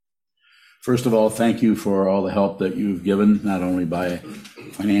First of all, thank you for all the help that you've given, not only by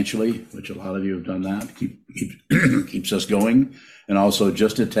financially, which a lot of you have done that, keeps us going, and also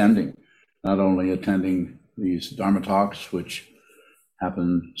just attending, not only attending these Dharma talks, which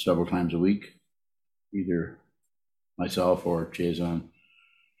happen several times a week, either myself or Sokuzan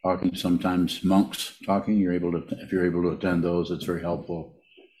talking, sometimes monks talking. If you're able to attend those, it's very helpful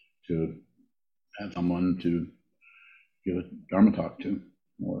to have someone to give a Dharma talk to,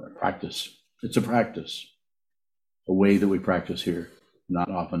 or a practice. It's a practice, a way that we practice here, not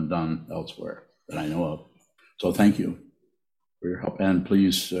often done elsewhere that I know of. So thank you for your help, and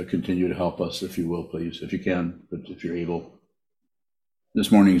please continue to help us if you will, please, if you can, but if you're able.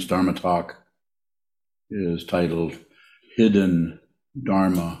 This morning's Dharma talk is titled Hidden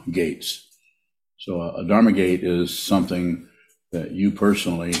Dharma Gates. So a Dharma gate is something that you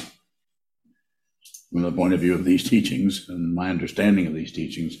personally, from the point of view of these teachings and my understanding of these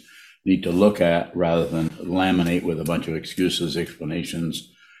teachings, need to look at rather than laminate with a bunch of excuses,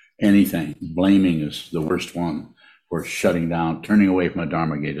 explanations, anything. Blaming is the worst one for shutting down, turning away from a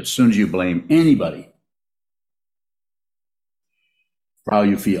Dharma gate. As soon as you blame anybody for how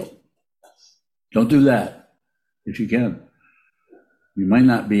you feel, don't do that if you can. You might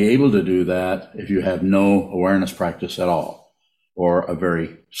not be able to do that if you have no awareness practice at all, or a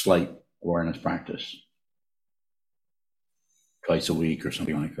very slight awareness practice, twice a week or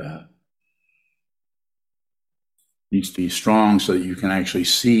something like that. Needs to be strong so that you can actually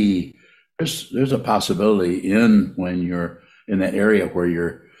see there's a possibility when you're in that area where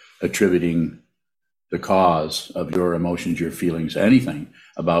you're attributing the cause of your emotions, your feelings, anything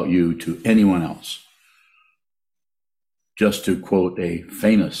about you to anyone else. Just to quote a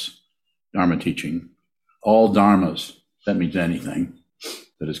famous Dharma teaching, all Dharmas, that means anything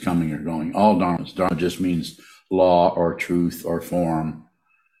that is coming or going, all Dharmas. Dharma just means law or truth or form.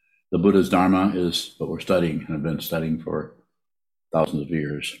 The Buddha's Dharma is what we're studying and have been studying for thousands of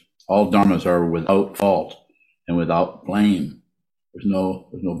years. All Dharmas are without fault and without blame. There's no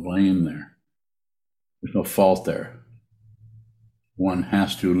blame there. There's no fault there. One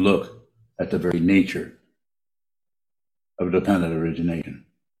has to look at the very nature of dependent origination.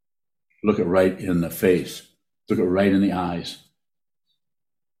 Look it right in the face. Look it right in the eyes.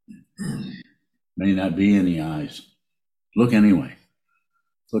 May not be in the eyes. Look anyway.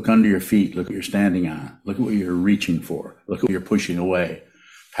 Look under your feet. Look what you're standing on. Look at what you're reaching for. Look at what you're pushing away.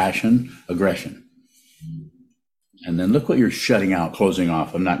 Passion, aggression. And then look what you're shutting out, closing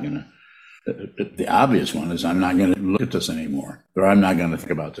off. The obvious one is I'm not going to look at this anymore, or I'm not going to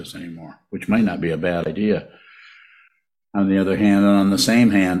think about this anymore, which might not be a bad idea. On the other hand, and on the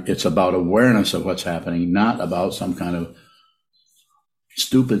same hand, it's about awareness of what's happening, not about some kind of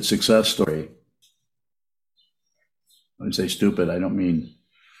stupid success story. When I say stupid, I don't mean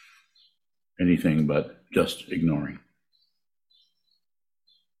anything but just ignoring.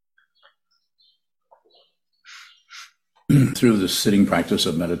 Through the sitting practice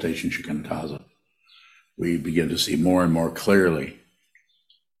of meditation, shikantaza, we begin to see more and more clearly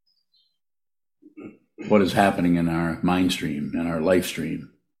what is happening in our mind stream and our life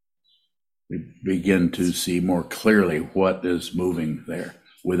stream. We begin to see more clearly what is moving there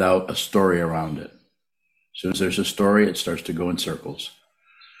without a story around it. As soon as there's a story, it starts to go in circles.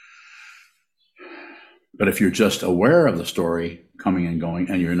 But if you're just aware of the story coming and going,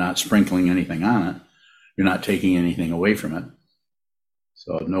 and you're not sprinkling anything on it, you're not taking anything away from it.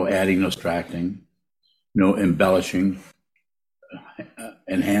 So no adding, no subtracting, no embellishing,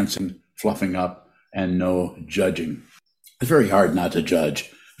 enhancing, fluffing up, and no judging. It's very hard not to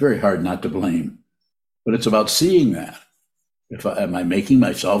judge, very hard not to blame. But it's about seeing that. Am I making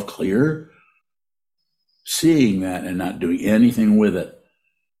myself clear? Seeing that and not doing anything with it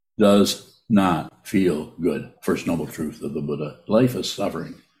does not feel good. First noble truth of the Buddha. Life is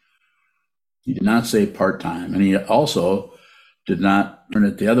suffering. He did not say part-time, and he also did not turn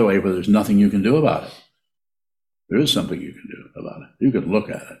it the other way where there's nothing you can do about it. There is something you can do about it. You can look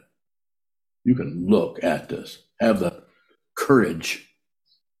at it. You can look at this. Have the courage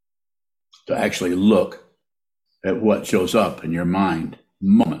to actually look at what shows up in your mind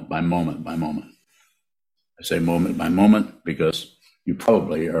moment by moment by moment. I say moment by moment because you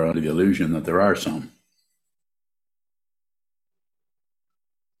probably are under the illusion that there are some.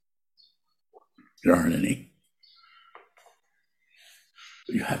 There aren't any.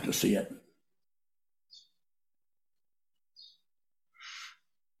 But you have to see it.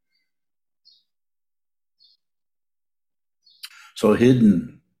 So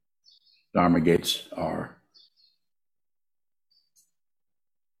hidden Dharma gates are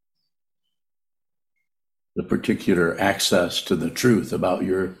the particular access to the truth about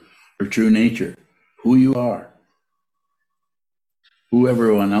your your true nature, who you are, who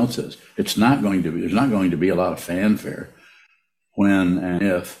everyone else is. There's not going to be a lot of fanfare when and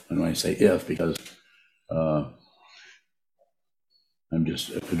if, and when I say if, because I'm just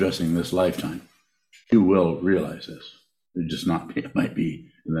addressing this lifetime, you will realize this. It might be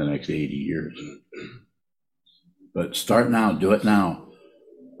in the next 80 years. But start now, do it now,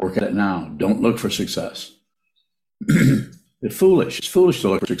 work at it now. Don't look for success. It's foolish. It's foolish to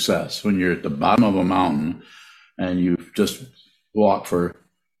look for success when you're at the bottom of a mountain and you've just walked for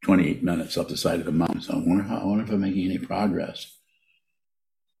 28 minutes up the side of the mountain. So I wonder if I'm making any progress.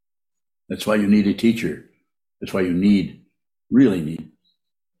 That's why you need a teacher. That's why you really need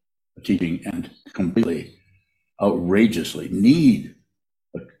a teaching, and completely, outrageously need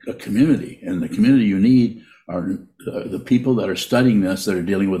a community. And the community you need are the people that are studying this, that are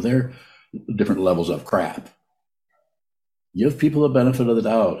dealing with their different levels of crap. Give people the benefit of the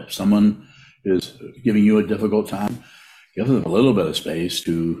doubt. If someone is giving you a difficult time, give them a little bit of space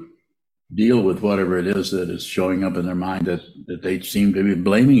to deal with whatever it is that is showing up in their mind that they seem to be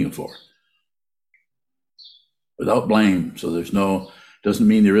blaming you for. Without blame. So doesn't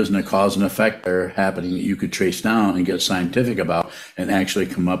mean there isn't a cause and effect there happening that you could trace down and get scientific about and actually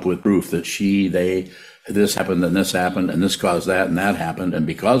come up with proof that this happened and this caused that and that happened, and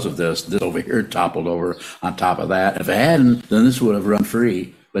because of this over here toppled over on top of that. If it hadn't, then this would have run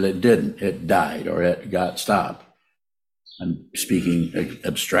free, but it didn't. It died, or it got stopped. I'm speaking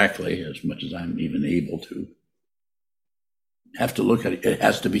abstractly as much as I'm even able to. Have to look at it. It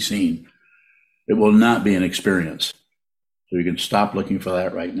has to be seen. It will not be an experience. So you can stop looking for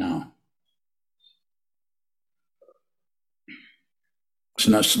that right now. It's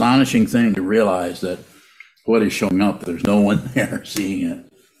an astonishing thing to realize that what is showing up, there's no one there seeing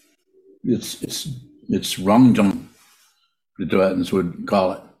it. It's Rangjung, the Tibetans would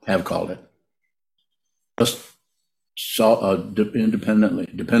have called it. Just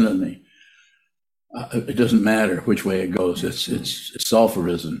dependently. It doesn't matter which way it goes. It's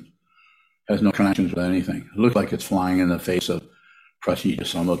self-arisen. Has no connections with anything. It looks like it's flying in the face of Pratitya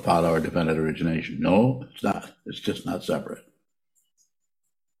Samutpada or dependent origination. No, it's not. It's just not separate.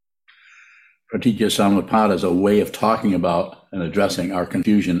 Pratitya Samutpada is a way of talking about and addressing our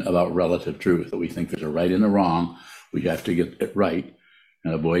confusion about relative truth, that we think there's a right and a wrong. We have to get it right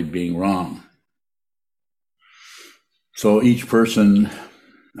and avoid being wrong. So each person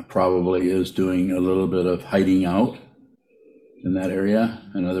probably is doing a little bit of hiding out in that area.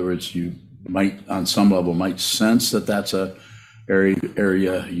 In other words, you might, on some level, might sense that that's a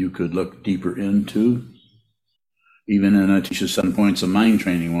area you could look deeper into. Even in Atisha's 7 points of mind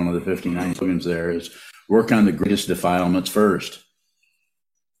training, one of the 59 slogans there is work on the greatest defilements first.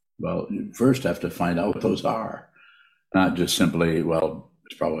 Well, you first have to find out what those are, not just simply, well,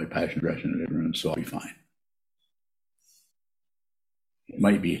 it's probably passion, aggression, and ignorance, so I'll be fine. It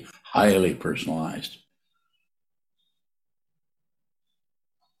might be highly personalized.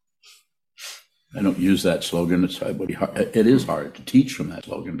 I don't use that slogan. It is hard to teach from that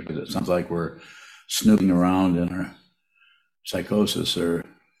slogan because it sounds like we're snooping around in our psychosis or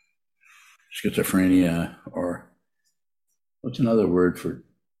schizophrenia, or what's another word for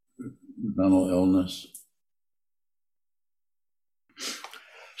mental illness?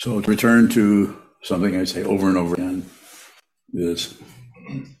 So to return to something I say over and over again is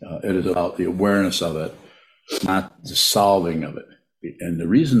it is about the awareness of it, not the solving of it. And the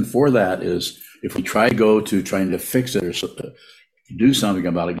reason for that is if we try to go to trying to fix it or do something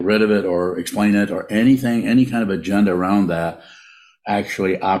about it, get rid of it or explain it or anything, any kind of agenda around that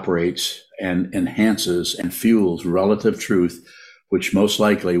actually operates and enhances and fuels relative truth, which most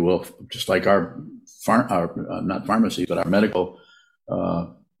likely will, just like our not pharmacy, but our medical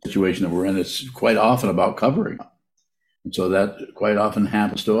situation that we're in, it's quite often about covering up. And so that quite often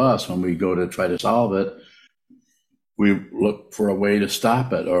happens to us when we go to try to solve it. We look for a way to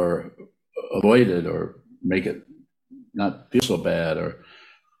stop it or avoid it or make it not feel so bad, or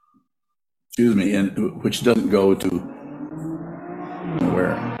and which doesn't go to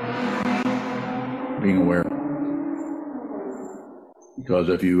being aware. Because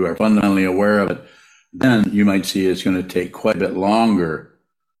if you are fundamentally aware of it, then you might see it's going to take quite a bit longer.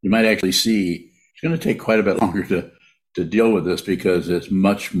 You might actually see it's going to take quite a bit longer to deal with this, because it's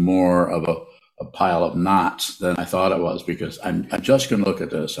much more of a pile of knots than I thought it was, because I'm just going to look at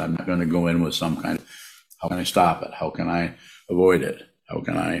this. I'm not going to go in with some kind of, how can I stop it? How can I avoid it? How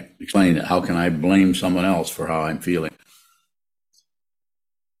can I explain it? How can I blame someone else for how I'm feeling?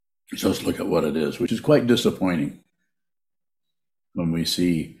 Just look at what it is, which is quite disappointing when we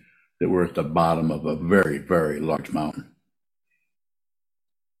see that we're at the bottom of a very, very large mountain.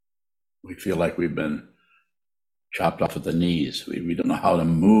 We feel like we've been chopped off at the knees. We don't know how to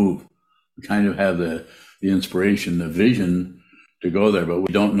move. We kind of have the inspiration, the vision to go there, but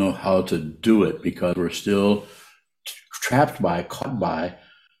we don't know how to do it because we're still caught by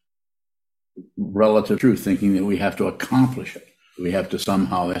relative truth, thinking that we have to accomplish it. We have to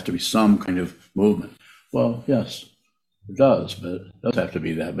somehow, there has to be some kind of movement. Well, yes, it does, but it does have to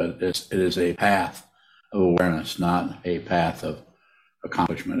be that, but it is a path of awareness, not a path of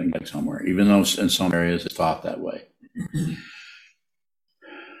accomplishment and getting somewhere, even though in some areas it's thought that way.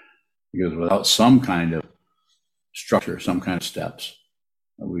 Because without some kind of structure, some kind of steps,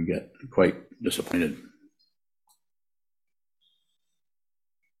 we get quite disappointed.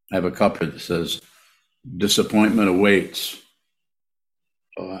 I have a cup here that says, disappointment awaits.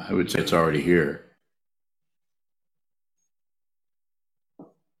 So I would say it's already here.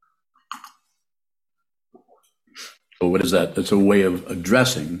 So what is that? It's a way of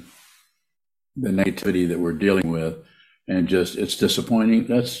addressing the negativity that we're dealing with, and just, it's disappointing.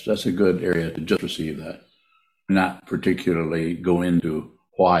 That's a good area to just receive that. Not particularly go into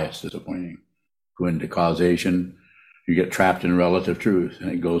why it's disappointing. Go into causation. You get trapped in relative truth,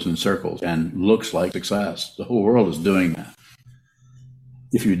 and it goes in circles and looks like success. The whole world is doing that.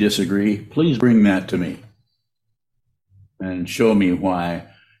 If you disagree, please bring that to me and show me why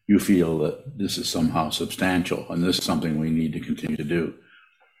you feel that this is somehow substantial and this is something we need to continue to do.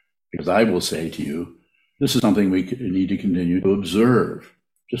 Because I will say to you, this is something we need to continue to observe.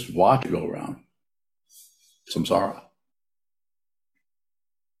 Just watch it go around. Samsara.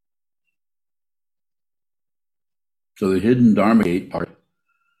 So the hidden Dharma gate part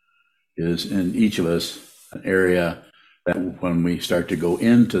is in each of us an area that when we start to go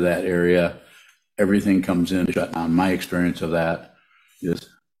into that area, everything comes in to shut down. My experience of that is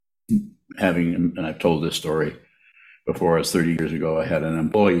having, and I've told this story before, as 30 years ago, I had an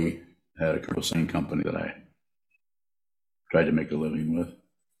employee, had a commercial sign company that I tried to make a living with,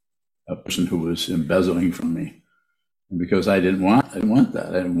 a person who was embezzling from me. And because I didn't want that.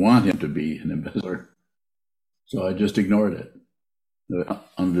 I didn't want him to be an embezzler. So I just ignored it.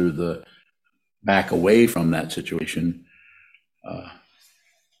 Under the back away from that situation,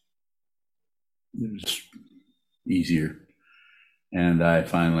 it was easier. And I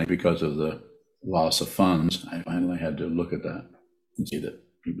finally, because of the loss of funds, I finally had to look at that and see that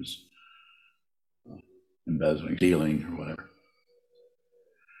he was embezzling, stealing, or whatever.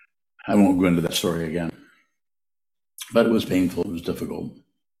 I won't go into that story again. But it was painful, it was difficult,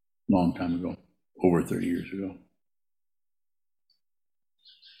 long time ago, over 30 years ago.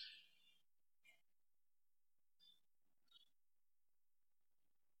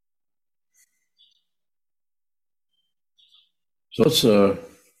 So let's, I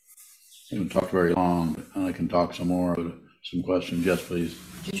haven't talked very long, but I can talk some more, but some questions. Yes, please.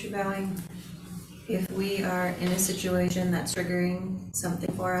 Just bowing. If we are in a situation that's triggering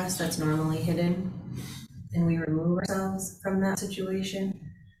something for us that's normally hidden, and we remove ourselves from that situation,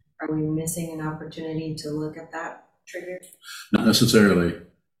 are we missing an opportunity to look at that trigger? Not necessarily.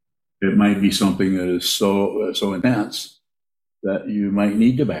 It might be something that is so intense that you might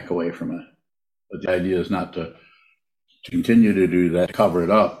need to back away from it. But the idea is not to continue to do that, cover it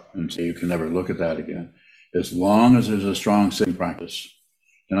up and say you can never look at that again. As long as there's a strong sitting practice.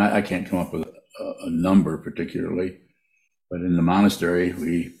 And I can't come up with a number particularly, but in the monastery,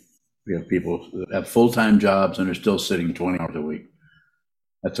 we have people that have full-time jobs and are still sitting 20 hours a week.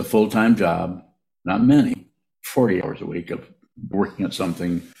 That's a full-time job, not many, 40 hours a week of working at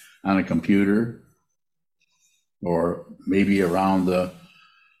something on a computer or maybe around the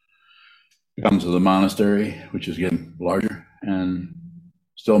grounds of the monastery, which is getting larger, and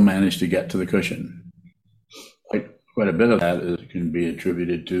still manage to get to the cushion. Quite a bit of that can be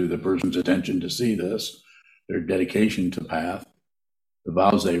attributed to the person's attention to see this, their dedication to the path, the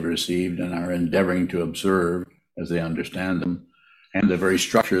vows they've received and are endeavoring to observe as they understand them, and the very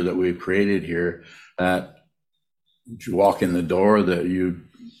structure that we've created here that you walk in the door, that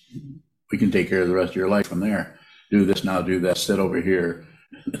we can take care of the rest of your life from there. Do this now, do that, sit over here,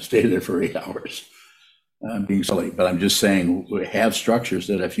 stay there for 8 hours. I'm being silly, but I'm just saying we have structures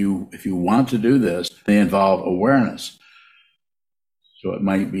that if you want to do this, they involve awareness. So it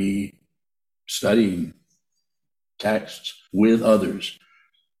might be studying texts with others.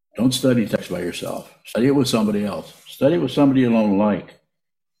 Don't study text by yourself. Study it with somebody else. Study it with somebody you don't like,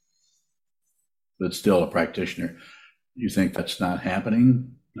 but still a practitioner. You think that's not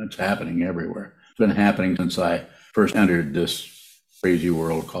happening? That's happening everywhere. It's been happening since I first entered this crazy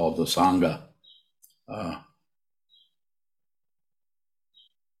world called the Sangha. I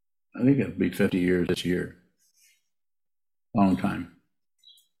think it'll be 50 years this year. Long time.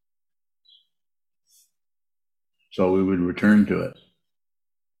 So we would return to it.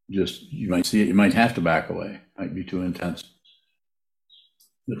 Just, you might see it, you might have to back away, might be too intense.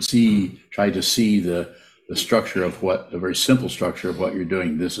 But try to see the structure of the very simple structure of what you're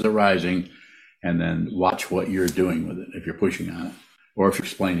doing. This is arising, and then watch what you're doing with it, if you're pushing on it, or if you're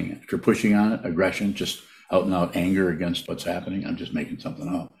explaining it. If you're pushing on it, aggression, just out and out anger against what's happening, I'm just making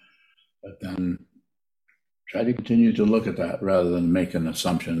something up. But then try to continue to look at that rather than make an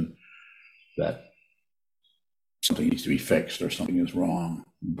assumption that something needs to be fixed or something is wrong.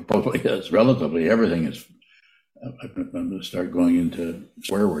 Probably is. Relatively, everything is. I'm going to start going into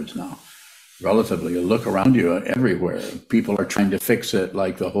swear words now. Relatively, look around you everywhere. People are trying to fix it,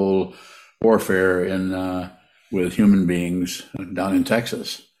 like the whole warfare with human beings down in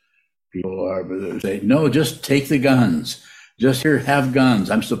Texas. People are saying, no, just take the guns. Just here, have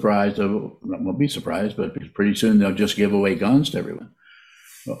guns. I'm surprised. I won't be surprised, but pretty soon they'll just give away guns to everyone.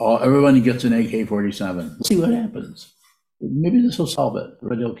 Everyone gets an AK-47. Let's see what happens. Maybe this will solve it.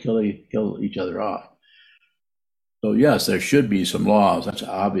 Everybody will kill each other off. So yes, there should be some laws. That's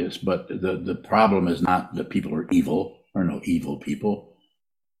obvious. But the problem is not that people are evil. There are no evil people.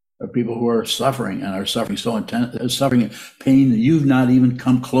 There are people who are suffering and are suffering so intense. They're suffering pain that you've not even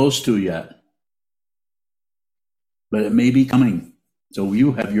come close to yet. But it may be coming. So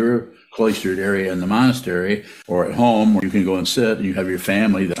you have your cloistered area in the monastery or at home where you can go and sit, and you have your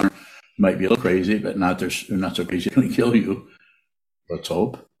family that might be a little crazy, but they're not so crazy to kill you. Let's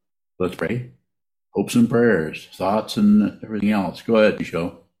hope. Let's pray. Hopes and prayers, thoughts and everything else. Go ahead,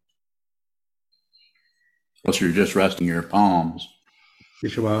 Isho. Unless you're just resting your palms. I'm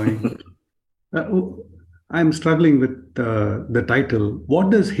struggling with the title. What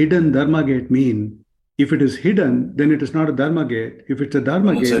does hidden Dharma gate mean? If it is hidden, then it is not a Dharma gate. If it's a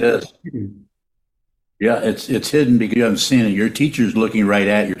Dharma gate, it is. Hidden. Yeah, it's hidden because you haven't seen it. Your teacher's looking right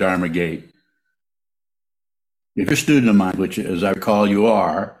at your Dharma gate. If you're a student of mine, which as I recall you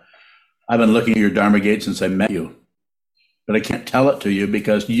are, I've been looking at your Dharma gate since I met you. But I can't tell it to you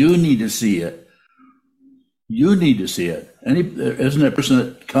because you need to see it. You need to see it. There isn't a person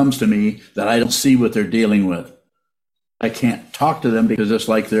that comes to me that I don't see what they're dealing with. I can't talk to them because it's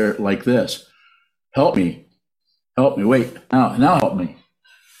like they're like this. Help me. Help me. Wait. Now help me.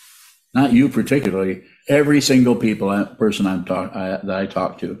 Not you particularly. Every single person that I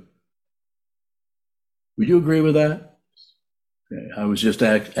talk to. Would you agree with that? Okay. I was just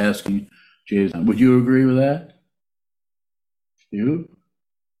asking Jason. Would you agree with that? You?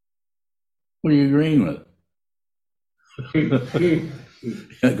 What are you agreeing with?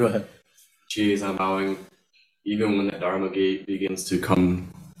 Yeah, go ahead. Geez, I'm bowing. Even when the Dharma gate begins to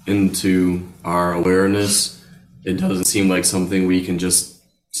come into our awareness, it doesn't seem like something we can just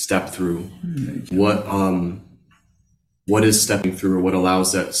step through. What is stepping through, or what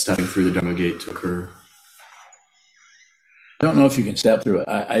allows that stepping through the Dharma gate to occur? I don't know if you can step through it.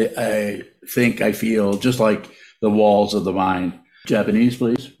 I feel just like the walls of the mind. Japanese,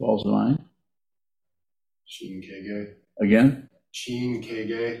 please. Walls of the mind. Shinkage. Again?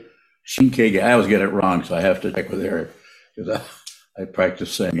 Shinkage. Shinkage. I always get it wrong, so I have to check with Eric. Because I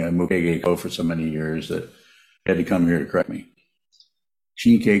practiced saying Mukage Ko for so many years that he had to come here to correct me.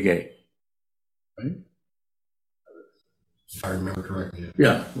 Shinkage. Right? If I remember correctly.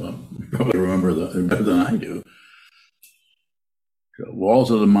 Yeah, well, you probably remember better than I do.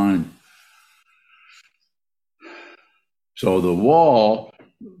 Walls of the mind. So the wall,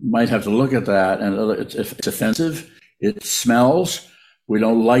 might have to look at that, and it's offensive. It smells. We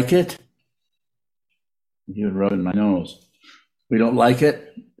don't like it. You're rubbing my nose. We don't like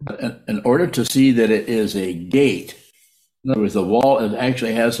it. But in order to see that it is a gate, in other words, the wall, it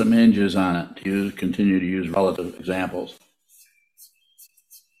actually has some hinges on it. Continue to use relative examples.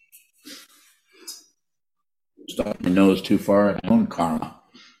 Stuck my nose too far in my own karma.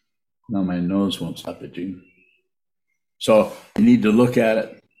 Now my nose won't stop itching. So we need to look at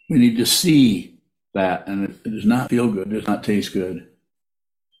it. We need to see that, and it does not feel good. It does not taste good,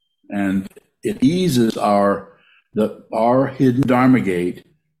 and it eases our hidden Dharma gate.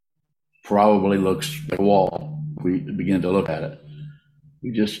 Probably looks like a wall. We begin to look at it.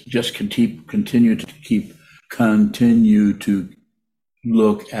 We just continue to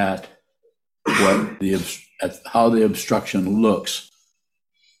look at at how the obstruction looks.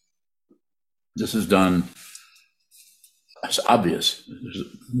 This is done. It's obvious.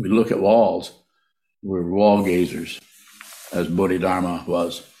 We look at walls. We're wall gazers, as Bodhidharma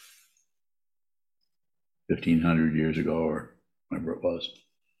was 1,500 years ago, or whatever it was.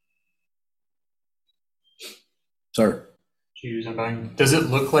 Sir. Does it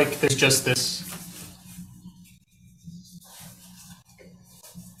look like there's just this?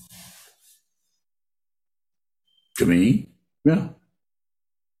 To me, yeah.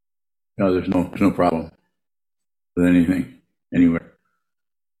 No, there's no problem with anything, anywhere.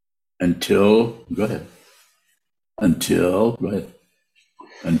 Until, go ahead. Until, go ahead.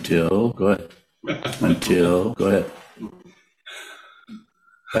 Until, go ahead. Until, go ahead.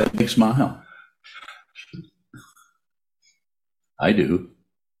 That makes smile. I do.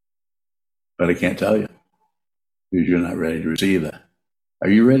 But I can't tell you because you're not ready to receive that. Are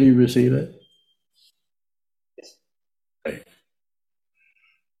you ready to receive it? Yes. Okay.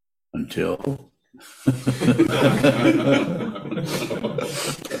 Until.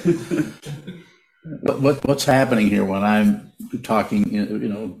 What's happening here when I'm talking,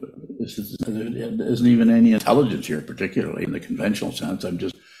 this isn't even any intelligence here, particularly in the conventional sense. I'm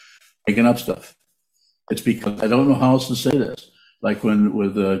just making up stuff. It's because I don't know how else to say this. Like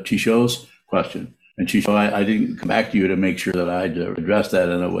with Chisho's question. And Chisho, I didn't come back to you to make sure that I'd address that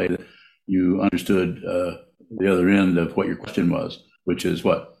in a way that you understood the other end of what your question was, which is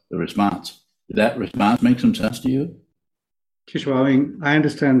what? The response. Did that response make some sense to you? Chisho, I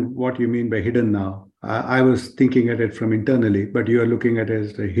understand what you mean by hidden now. I was thinking at it from internally, but you are looking at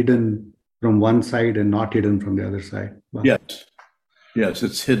it as hidden from one side and not hidden from the other side. Wow. Yes,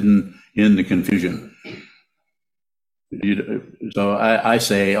 it's hidden in the confusion. So I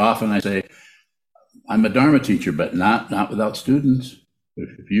say, I'm a Dharma teacher, but not without students.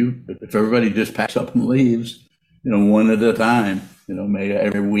 If everybody just packs up and leaves, one at a time, maybe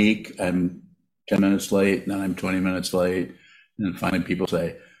every week I'm 10 minutes late, and then I'm 20 minutes late, and finally people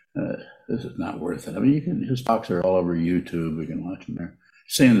say, this is not worth it. I mean, his talks are all over YouTube. We can watch them there,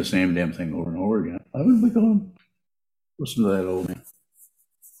 saying the same damn thing over and over again. Why wouldn't we go and listen to that old man?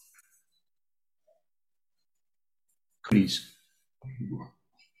 Cooties.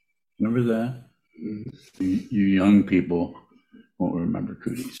 Remember that? You young people won't remember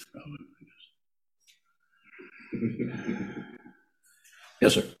cooties.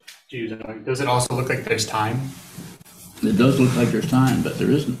 Yes, sir. Does it also look like there's time? It does look like there's time, but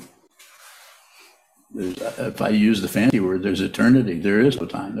there isn't. If I use the fancy word, there's eternity. There is no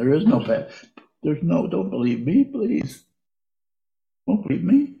time. There is no past. Don't believe me, please. Don't believe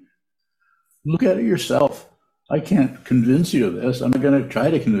me. Look at it yourself. I can't convince you of this. I'm not going to try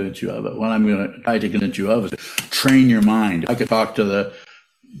to convince you of it. What I'm going to try to convince you of is train your mind. I could talk to the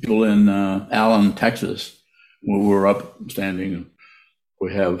people in Allen, Texas, where we're upstanding.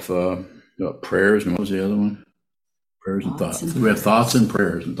 We have prayers, and what was the other one? Prayers and thoughts. We have thoughts and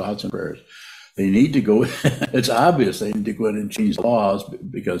prayers and thoughts and prayers. They need to go, it's obvious they need to go in and change laws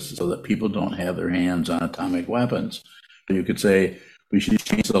so that people don't have their hands on atomic weapons. But you could say, we should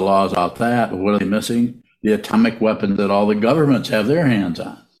change the laws about that, but what are they missing? The atomic weapons that all the governments have their hands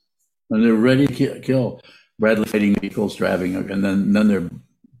on. And they're ready to kill Bradley fighting vehicles driving, and then they're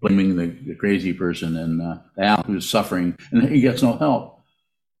blaming the crazy person and Al who's suffering, and he gets no help.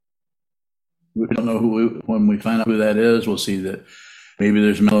 We don't know when we find out who that is, we'll see that maybe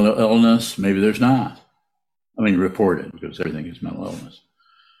there's mental illness, maybe there's not. I mean, reported, because everything is mental illness.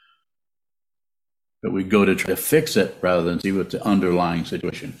 But we go to try to fix it rather than see what's the underlying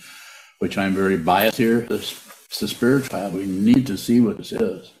situation, which I'm very biased here. It's the spiritual. We need to see what this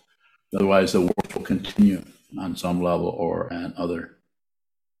is. Otherwise, the work will continue on some level or another.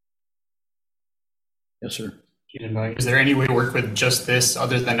 Yes, sir. Is there any way to work with just this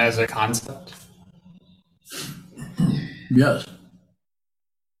other than as a concept? Yes.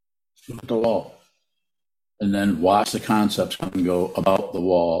 Look at the wall. And then watch the concepts come and go about the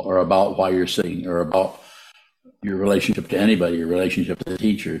wall, or about why you're sitting, or about your relationship to anybody, your relationship to the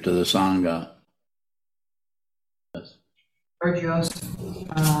teacher, to the Sangha. Yes. Georgios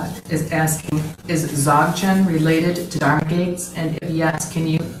is asking, is Dzogchen related to Dharma gates? And if yes, can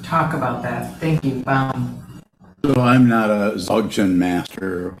you talk about that? Thank you. So I'm not a Dzogchen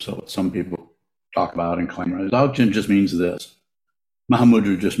master, so some people talk about and claim. Dzogchen just means this.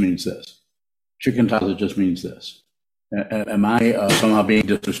 Mahamudra just means this. Shikantaza just means this. Am I somehow being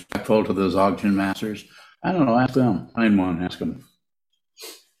disrespectful to the Dzogchen masters? I don't know. Ask them. Find one. Ask them.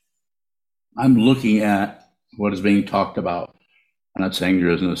 I'm looking at what is being talked about. I'm not saying there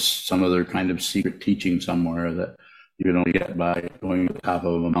isn't some other kind of secret teaching somewhere that you can only get by going to the top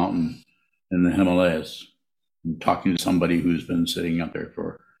of a mountain in the Himalayas and talking to somebody who's been sitting up there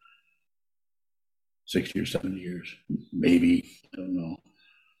for 60 or 70 years, maybe. I don't know.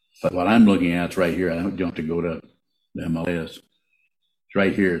 But what I'm looking at is right here. I don't have to go to the Himalayas. It's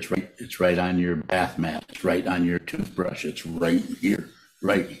right here. It's right on your bath mat. It's right on your toothbrush. It's right here.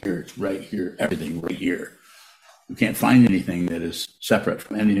 Right here. It's right here. Everything right here. You can't find anything that is separate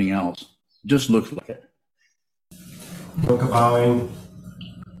from anything else. It just looks like it. Book of Bowing.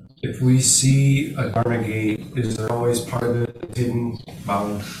 If we see a Dharma gate, is there always part of it hidden,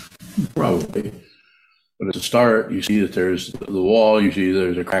 bound? Probably. But at the start, you see that there's the wall, you see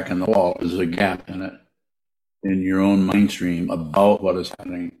there's a crack in the wall, there's a gap in it, in your own mind stream about what is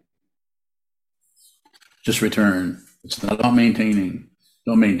happening. Just return. It's not about maintaining.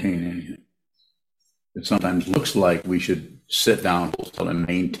 Don't maintain anything. It sometimes looks like we should sit down and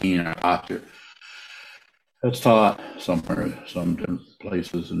maintain our posture. That's taught somewhere, some different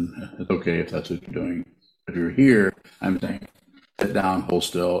places, and it's okay if that's what you're doing. If you're here, I'm saying, sit down, hold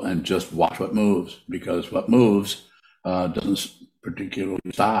still, and just watch what moves, because what moves doesn't particularly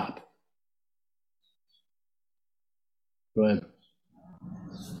stop. Go ahead.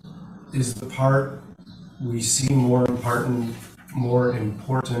 Is the part we see more important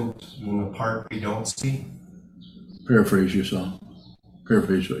than the part we don't see? Paraphrase yourself.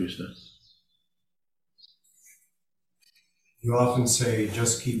 Paraphrase what you said. You often say,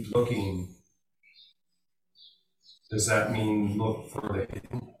 just keep looking. Does that mean look for the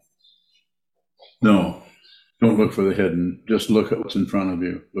hidden? No, don't look for the hidden. Just look at what's in front of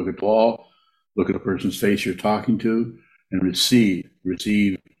you. Look at the wall, look at the person's face you're talking to, and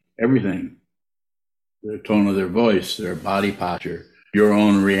receive everything. The tone of their voice, their body posture, your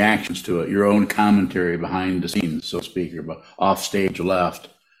own reactions to it, your own commentary behind the scenes, so to speak, or off stage left,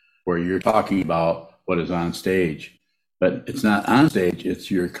 where you're talking about what is on stage. But it's not on stage,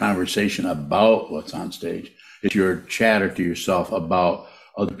 it's your conversation about what's on stage. It's your chatter to yourself about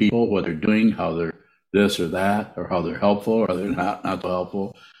other people, what they're doing, how they're this or that, or how they're helpful, or they're not so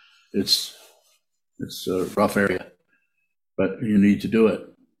helpful. It's a rough area, but you need to do it.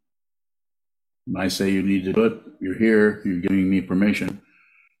 When I say you need to do it, you're here, you're giving me permission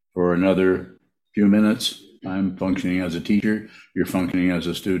for another few minutes. I'm functioning as a teacher, you're functioning as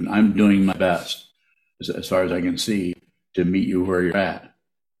a student. I'm doing my best, as far as I can see, to meet you where you're at.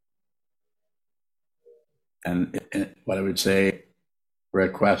 And what I would say,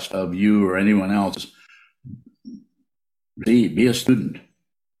 request of you or anyone else, be a student.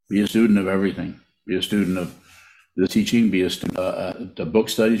 Be a student of everything. Be a student of the teaching, be a student the book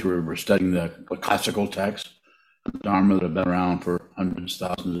studies where we're studying the classical texts, the Dharma that have been around for hundreds,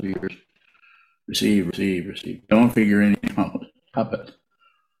 thousands of years. Receive. Don't figure anything out. Stop it.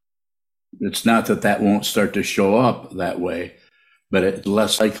 It's not that won't start to show up that way, but it's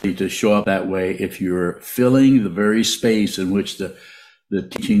less likely to show up that way if you're filling the very space in which the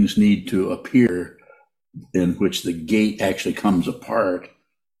teachings need to appear, in which the gate actually comes apart,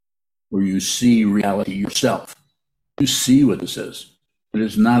 where you see reality yourself. You see what this is. It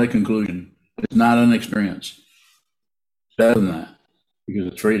is not a conclusion. It's not an experience. It's better than that, because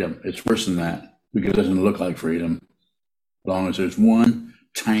it's freedom. It's worse than that, because it doesn't look like freedom. As long as there's one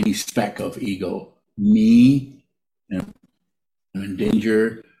tiny speck of ego, me, and I'm in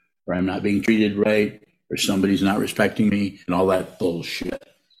danger, or I'm not being treated right, or somebody's not respecting me, and all that bullshit.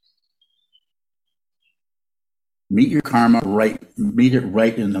 Meet your karma right. Meet it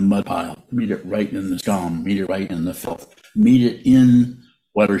right in the mud pile. Meet it right in the scum. Meet it right in the filth. Meet it in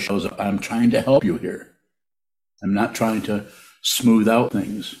whatever shows up. I'm trying to help you here. I'm not trying to smooth out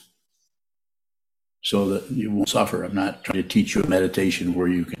things so that you won't suffer. I'm not trying to teach you a meditation where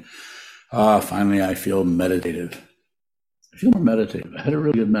you can, finally I feel meditative. I feel more meditative. I had a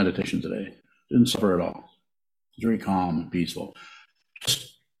really good meditation today. Didn't suffer at all. It's very calm and peaceful.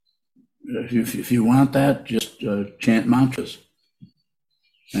 Just, if you want that, just chant mantras.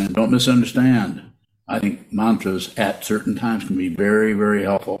 And don't misunderstand. I think mantras at certain times can be very, very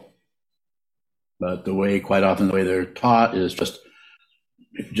helpful. But quite often the way they're taught is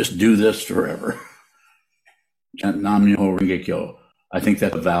just do this forever. Chant Nam Myoho Renge Kyo. I think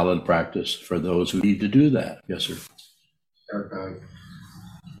that's a valid practice for those who need to do that. Yes, sir. Eric,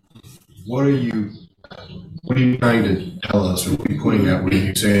 what are you trying to tell us, or what are you pointing at when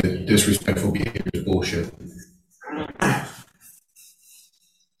you say that disrespectful behavior is bullshit?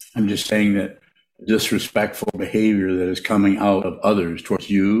 I'm just saying that disrespectful behavior that is coming out of others towards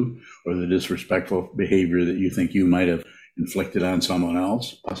you, or the disrespectful behavior that you think you might have inflicted on someone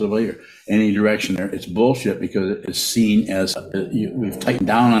else, possibly, or any direction there, it's bullshit, because it's seen as we've tightened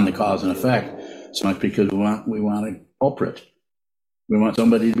down on the cause and effect so much because we want a culprit. We want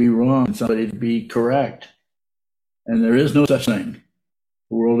somebody to be wrong and somebody to be correct. And there is no such thing.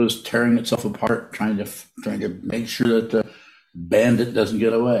 The world is tearing itself apart, trying to make sure that the bandit doesn't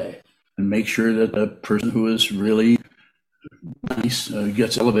get away, and make sure that the person who is really nice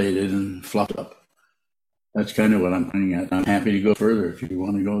gets elevated and fluffed up. That's kind of what I'm pointing at. I'm happy to go further if you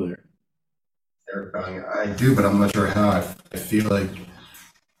want to go there. Eric, I do, but I'm not sure how. I feel like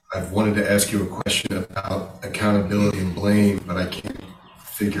I've wanted to ask you a question about accountability and blame, but I can't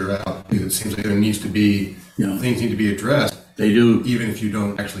figure out. It seems like there needs to be, things need to be addressed, They do. even if you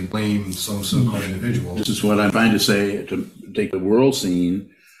don't actually blame some so-called individual. This is what I'm trying to say, to take the world scene.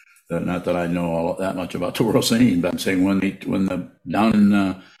 Not that I know all that much about the world scene, but I'm saying down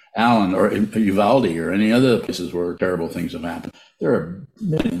in Allen or in Uvalde or any other places where terrible things have happened, there are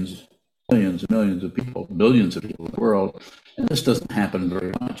millions of people, billions of people in the world, and this doesn't happen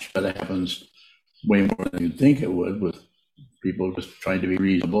very much, but it happens way more than you'd think it would, with people just trying to be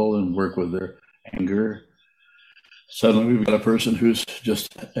reasonable and work with their anger. Suddenly we've got a person who's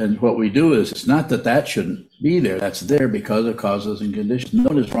just, and what we do is, it's not that shouldn't be there. That's there because of causes and conditions. No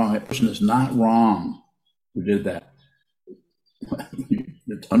one is wrong. That person is not wrong who did that.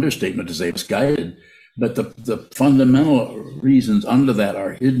 It's understatement to say it's guided, but the fundamental reasons under that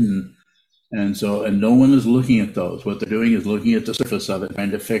are hidden. And no one is looking at those. What they're doing is looking at the surface of it,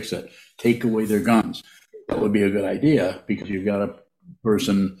 trying to fix it, take away their guns. That would be a good idea, because you've got a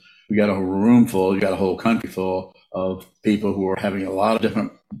person, you got a whole room full, you got a whole country full of people who are having a lot of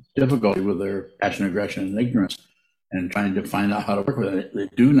different difficulty with their passion, aggression, and ignorance, and trying to find out how to work with it. They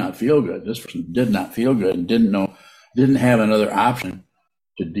do not feel good. This person did not feel good and didn't have another option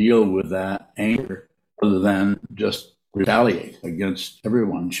to deal with that anger other than just retaliate against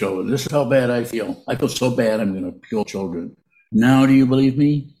everyone. Show, this is how bad I feel. I feel so bad I'm going to kill children. Now do you believe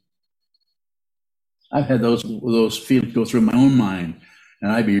me? I've had those feelings go through my own mind.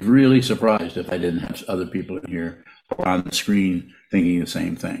 And I'd be really surprised if I didn't have other people in here or on the screen thinking the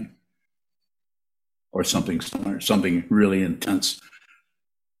same thing, or something similar, something really intense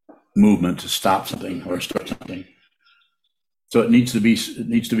movement to stop something or start something. So it needs to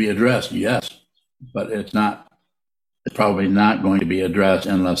be addressed, yes, but it's probably not going to be addressed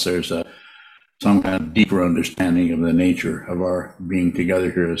unless there's some kind of deeper understanding of the nature of our being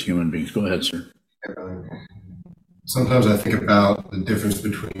together here as human beings. Go ahead, sir. Sometimes I think about the difference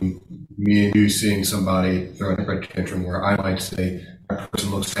between me and you seeing somebody throw a temper tantrum, where I might say that person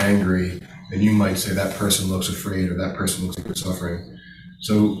looks angry, and you might say that person looks afraid, or that person looks like they're suffering.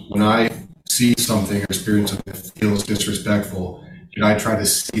 So when I see something or experience something that feels disrespectful, should I try to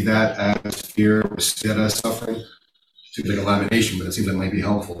see that as fear or see that as suffering? It seems like a lamination, but it seems like it might be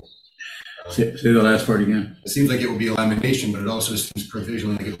helpful. Say the last part again. It seems like it would be a lamination, but it also seems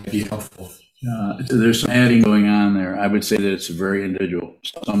provisionally like it might be helpful. There's some adding going on there. I would say that it's very individual.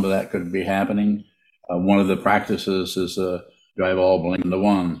 Some of that could be happening. One of the practices is drive all blame to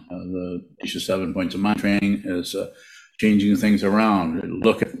one. The Teach the 7 Points of Mind training is changing things around.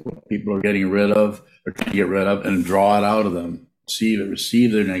 Look at what people are getting rid of or trying to get rid of and draw it out of them.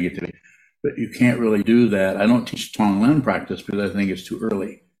 Receive their negativity. But you can't really do that. I don't teach Tonglen practice because I think it's too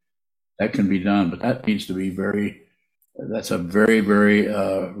early. That can be done, but that needs to be that's a very, very,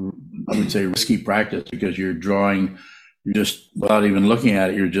 I would say, risky practice, because you're just, without even looking at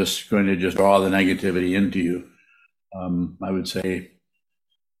it, you're just going to just draw the negativity into you. I would say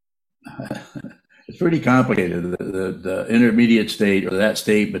it's pretty complicated. The intermediate state, or that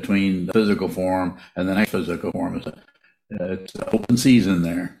state between the physical form and the next physical form, it's an open season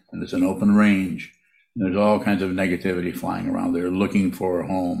there, and it's an open range. And there's all kinds of negativity flying around there looking for a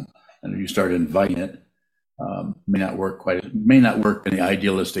home. And if you start inviting it, may not work in the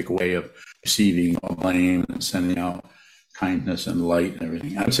idealistic way of receiving blame and sending out kindness and light and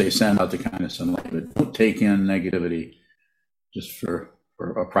everything. I would say send out the kindness and light, but don't take in negativity just for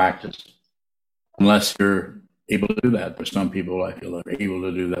a practice, unless you're able to do that. For some people, I feel, are able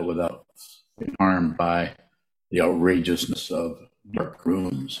to do that without being harmed by the outrageousness of dark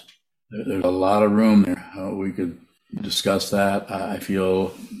rooms. There's a lot of room there. We could discuss that. I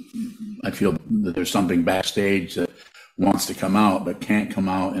feel that there's something backstage that wants to come out but can't come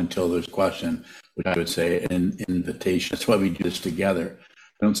out until there's a question, which I would say an invitation. That's why we do this together.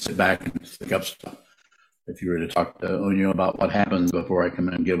 Don't sit back and think up stuff. If you were to talk to Onyo about what happens before I come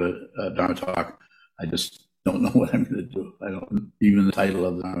in and give a Dharma talk, I just don't know what I'm going to do. Even the title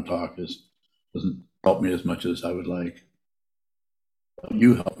of the Dharma talk doesn't help me as much as I would like.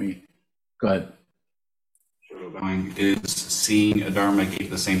 You help me. Go ahead. Is seeing a Dharma gate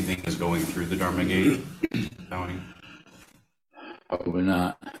the same thing as going through the Dharma gate? Bowing? Probably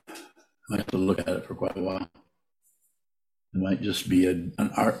not. I have to look at it for quite a while. It might just be a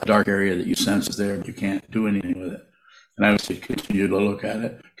dark area that you sense is there, but you can't do anything with it. And I would say continue to look at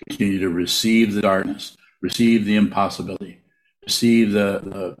it, continue to receive the darkness, receive the impossibility, receive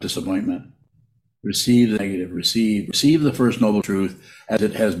the disappointment, receive the negative, receive the First Noble Truth as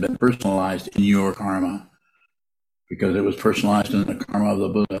it has been personalized in your karma. Because it was personalized in the karma of the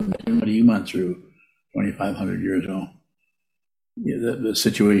Buddha, what he went through 2,500 years ago. The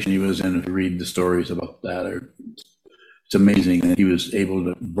situation he was in, if you read the stories about that, are it's amazing that he was able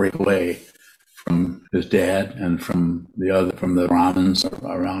to break away from his dad and from the Brahmins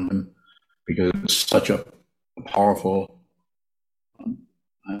around him, because it was such a powerful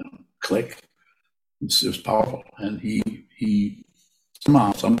click. It was powerful, and he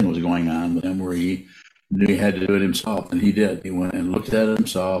somehow something was going on with him where he knew he had to do it himself, and he did. He went and looked at it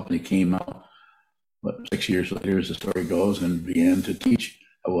himself, and he came out, 6 years later, as the story goes, and began to teach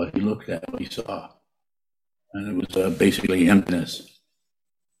what he looked at, what he saw. And it was basically emptiness.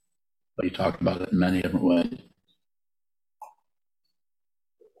 But he talked about it in many different ways.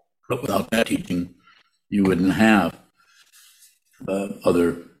 But without that teaching, you wouldn't have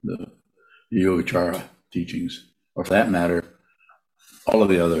the Yogacara teachings, or for that matter, all of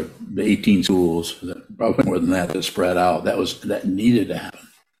the 18 schools, probably more than that spread out. That needed to happen.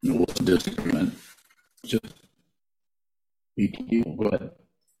 It wasn't disagreement. Just 18 people. Go ahead.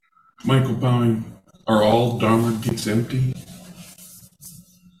 Michael Bowing, are all Dharma gates empty?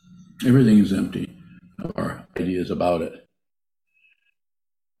 Everything is empty of our ideas about it.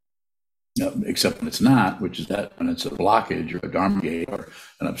 Except when it's not, which is that when it's a blockage or a Dharma gate or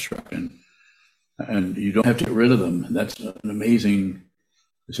an obstruction. And you don't have to get rid of them. That's it's amazing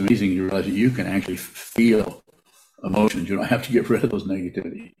to realize that you can actually feel emotions. You don't have to get rid of those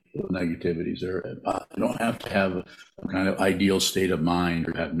negativities. You don't have to have a kind of ideal state of mind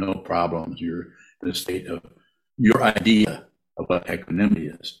or have no problems. You're in a state of your idea of what equanimity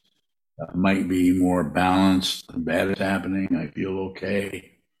is. Might be more balanced. Bad is happening. I feel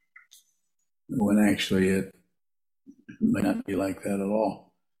okay. When actually it might not be like that at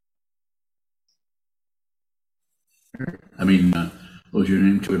all. I mean, what was your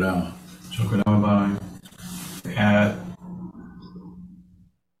name? Sokuzan Bowing had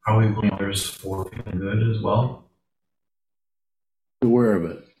probably blame others for feeling good as well. Aware of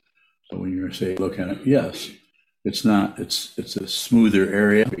it. So when you're looking at it, yes, it's not. It's a smoother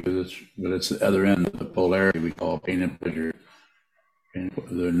area because it's the other end of the polarity we call pain and pleasure. And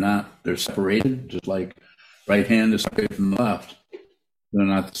they're separated, just like right hand is separated from the left. They're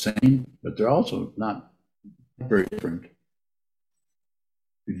not the same, but they're also not very different. If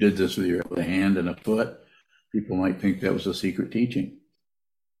you did this with a hand and a foot, people might think that was a secret teaching.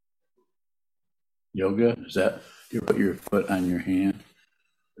 Yoga, is that you put your foot on your hand?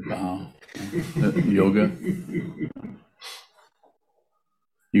 Yoga?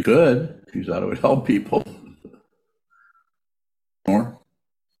 You could, if you thought it would help people. More?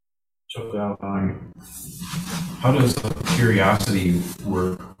 So, how does curiosity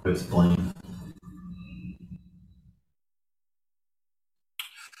work with blame?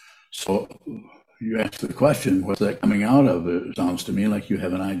 So you asked the question, what's that coming out of? It sounds to me like you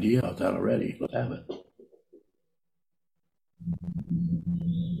have an idea of that already. Let's have it.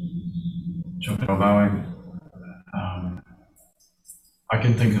 Bowing. I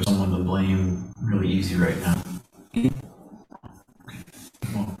can think of someone to blame really easy right now.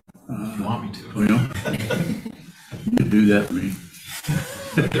 Well, if you want me to. You know, you can do that for me.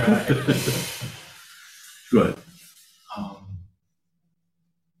 Go ahead.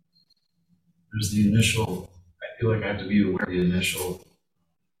 There's the initial, I feel like I have to be aware of the initial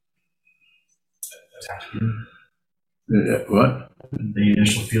attachment. What? The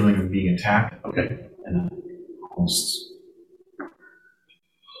initial feeling of being attacked. Okay. And almost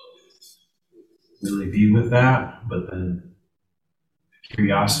really be with that, but then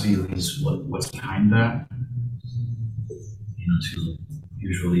curiosity is what's behind that. To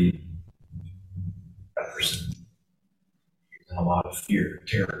usually that person has a lot of fear,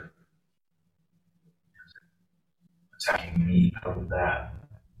 terror, attacking me out of that.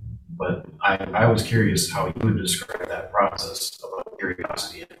 But I was curious how you would describe that process of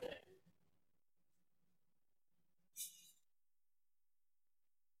curiosity.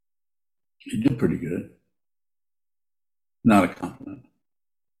 You did pretty good. Not a compliment.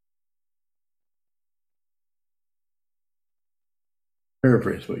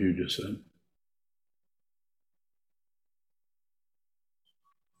 Paraphrase what you just said.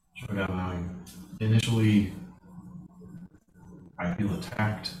 Initially, I feel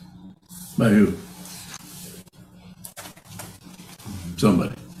attacked. By who?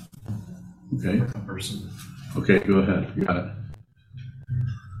 Somebody. Okay. A person. Okay, go ahead. You got it.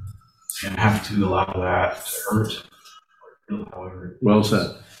 And have to allow that to hurt, or feel however. Well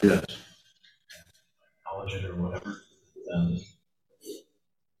said. Yes. Acknowledge it or whatever. Then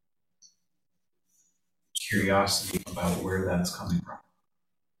curiosity about where that's coming from.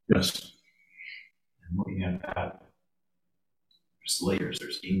 Yes. And looking at that, there's layers.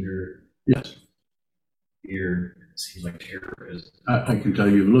 There's anger. Yes. Fear. It seems like terror is. I can tell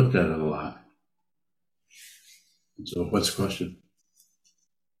you've looked at it a lot. So what's the question?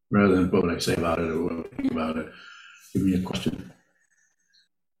 Rather than what would I say about it or what would I think about it, give me a question.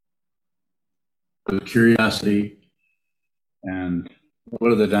 The curiosity and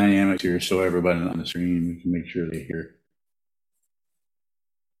what are the dynamics here so everybody on the screen, we can make sure they hear.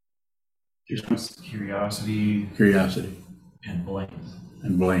 Curiosity Curiosity and blame.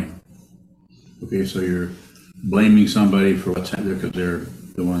 and blame. Okay, so you're blaming somebody for what's happening because they're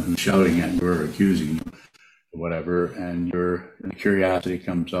the one who's shouting at you or accusing you or whatever, and your curiosity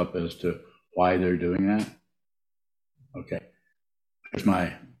comes up as to why they're doing that. Okay, here's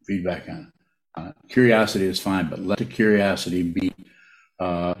my feedback on it. Curiosity is fine, but let the curiosity be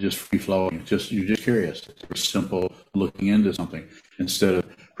just free flowing. You're just curious. It's simple looking into something instead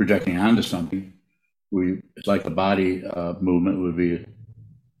of projecting onto something. It's like the body movement would be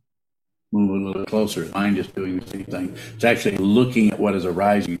move a little closer. Mind is doing the same thing. It's actually looking at what is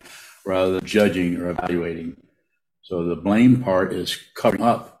arising rather than judging or evaluating. So the blame part is covering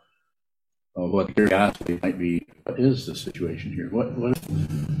up of what the curiosity might be. What is the situation here?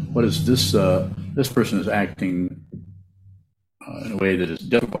 What is this? This person is acting in a way that is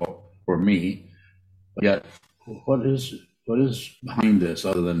difficult for me. But yet, what is behind this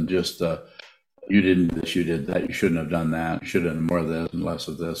other than just you didn't do this, you did that, you shouldn't have done that, you should have done more of this and less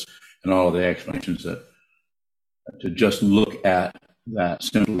of this, and all of the explanations that to just look at that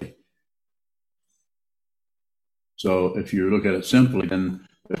simply. So if you look at it simply, then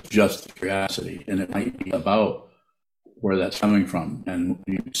it's just curiosity, and it might be about where that's coming from. And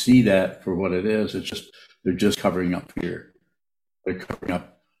you see that for what it is. It's just they're just covering up fear. They're covering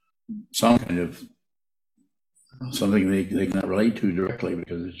up some kind of something they cannot relate to directly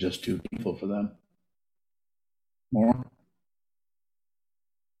because it's just too painful for them. More?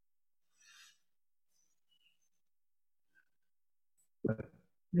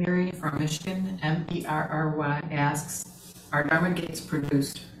 Mary from Michigan, Merry, asks, are Dharma gates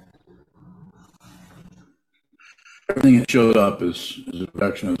produced? Everything that shows up is a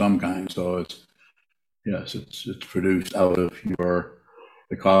production of some kind. So it's, yes, it's produced out of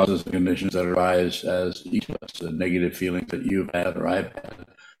the causes and conditions that arise as each of us, the negative feelings that you've had or I've had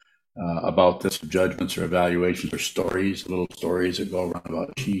about this, judgments or evaluations or stories, little stories that go around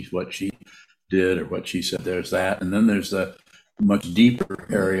about what she did or what she said. There's that. And then there's the much deeper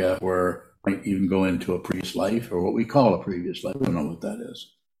area where might even go into a previous life or what we call a previous life. I don't know what that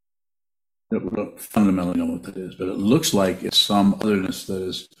is. We don't fundamentally know what that is, but it looks like it's some otherness that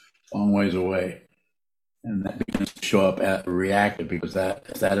is a long ways away. And that begins to show up at reactive because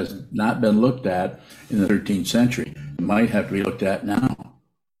if that has not been looked at in the 13th century, it might have to be looked at now.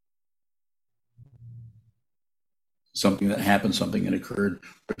 Something that happened, something that occurred,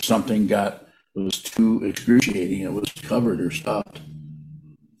 or something was too excruciating, it was covered or stopped.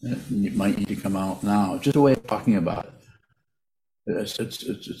 It might need to come out now. Just a way of talking about it.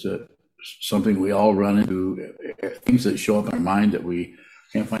 It's something we all run into, things that show up in our mind that we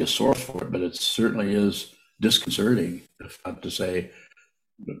can't find a source for it, but it certainly is disconcerting, if not to say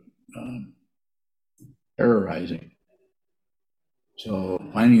terrorizing. So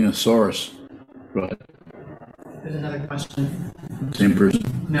finding a source, right? There's another question. Same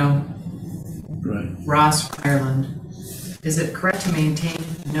person? No. Right. Ross from Ireland. Is it correct to maintain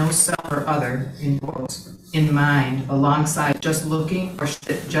no self or other, in quotes, in mind alongside just looking, or should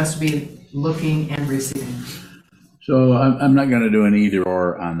it just be looking and receiving? So I'm not going to do an either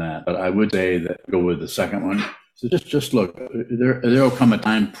or on that, but I would say that go with the second one. So just look. There will come a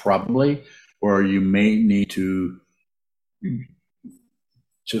time probably where you may need to,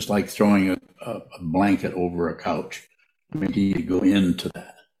 just like throwing a blanket over a couch, you may need to go into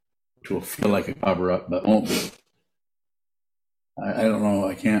that, which will feel like a cover up, but won't be. I don't know.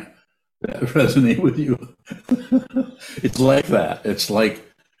 I can't resonate with you. It's like that. It's like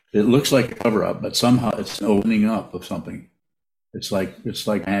it looks like a cover up, but somehow it's an opening up of something. It's like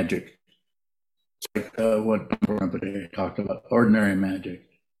magic. It's like what Grandpa talked about, ordinary magic.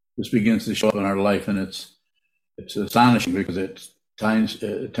 This begins to show up in our life, and it's astonishing because it tends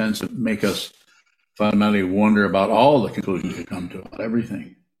to make us fundamentally wonder about all the conclusions we come to about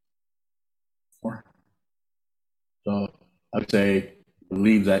everything. So I'd say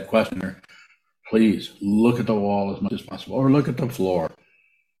leave that questioner. Please look at the wall as much as possible, or look at the floor.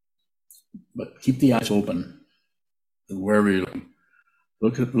 But keep the eyes open wherever you're looking.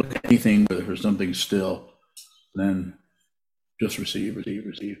 Look at anything where there's something still, then just receive,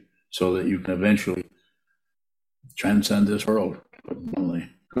 so that you can eventually transcend this world. Go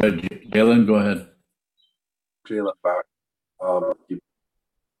ahead, Galen, go ahead. Jayla back.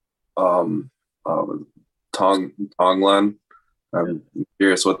 Tonglan. I'm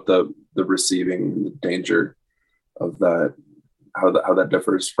curious what the receiving and the danger of that, how that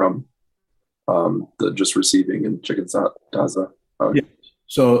differs from the just receiving and chicken daza. Yeah.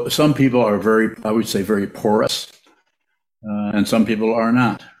 So some people are very, I would say, very porous, and some people are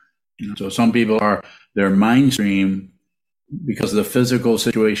not. So some people are, their mind stream, because the physical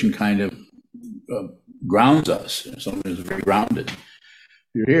situation kind of grounds us. Someone is very grounded.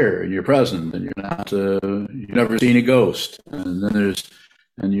 You're here and you're present, and you're not. You've never seen a ghost, and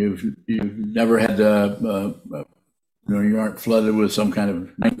then you've never had you aren't flooded with some kind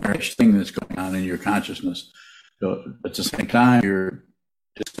of nightmarish thing that's going on in your consciousness. So at the same time, you're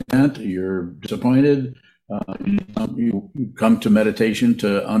discontent, you're disappointed. You come to meditation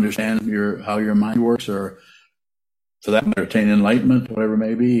to understand how your mind works, or for that matter, attain enlightenment, whatever it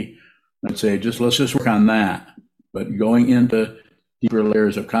may be. I'd say let's just work on that. But going into deeper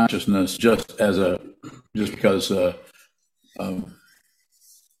layers of consciousness, just because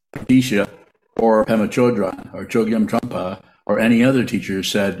Padisha or Pema Chodron or Chogyam Trungpa or any other teacher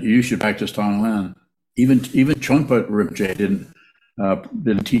said you should practice Tonglen. Even Trungpa Rinpoche didn't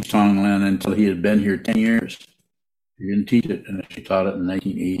teach Tonglen until he had been here 10 years. He didn't teach it, and she taught it in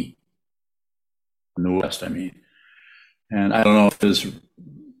 1980 in the West. I mean, and I don't know if his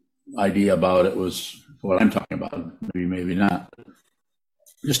idea about it was what I'm talking about. Maybe not.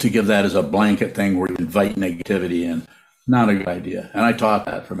 Just to give that as a blanket thing where you invite negativity in, not a good idea. And I taught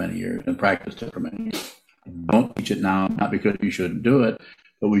that for many years and practiced it for many years. Don't teach it now, not because you shouldn't do it,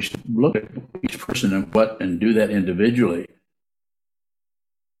 but we should look at each person and do that individually,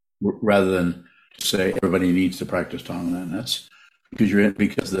 rather than say everybody needs to practice Tonglen. That's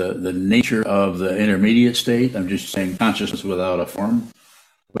because the nature of the intermediate state. I'm just saying consciousness without a form,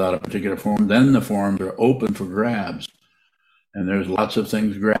 without a particular form. Then the forms are open for grabs. And there's lots of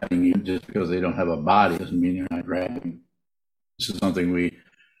things grabbing you. Just because they don't have a body doesn't mean they're not grabbing. This is something we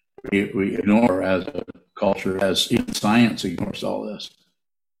ignore as a culture, as even science ignores all this.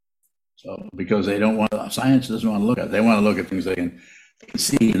 So because science doesn't want to look at it. They want to look at things they can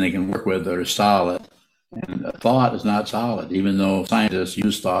see and they can work with that are solid. And a thought is not solid, even though scientists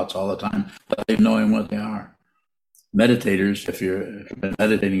use thoughts all the time, but they knowing what they are. Meditators, if you've been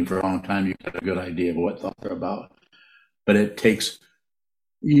meditating for a long time, you've got a good idea of what thoughts are about. But it takes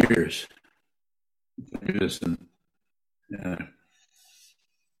years to do this in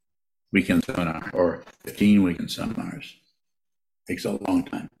weekend seminar or 15 weekend seminars. It takes a long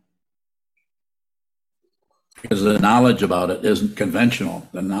time. Because the knowledge about it isn't conventional.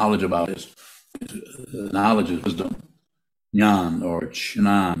 The knowledge about it is wisdom. Jnana or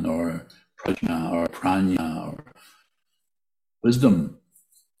Chnan or Prajna or Pranya or wisdom.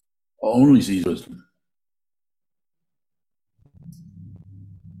 Only sees wisdom.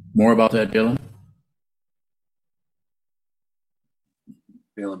 More about that, Dylan?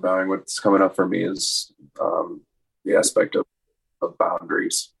 Feeling bowing. What's coming up for me is the aspect of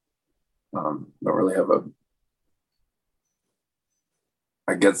boundaries. Don't really have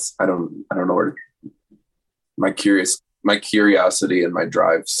I guess I don't know where my curiosity and my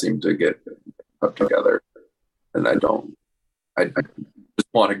drive seem to get put together, and I just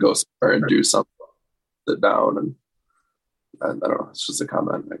want to go somewhere and do something, sit down, and I don't know. It's just a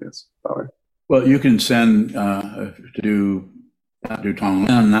comment, I guess. Well, you can send not do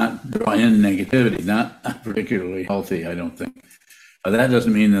Tonglen, not draw in negativity, not particularly healthy, I don't think. That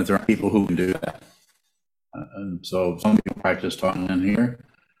doesn't mean that there are people who can do that. And so some people practice Tonglen here,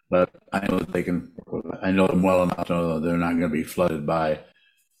 but I know that I know them well enough to know that they're not going to be flooded by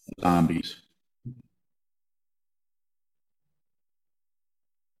zombies.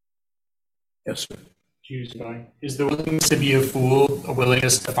 Yes, sir. Is the willingness to be a fool a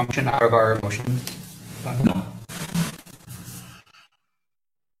willingness to function out of our emotions? No.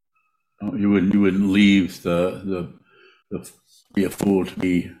 You wouldn't leave the be a fool to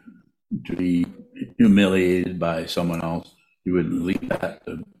be humiliated by someone else. You wouldn't leave that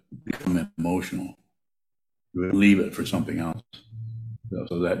to become emotional. You would leave it for something else,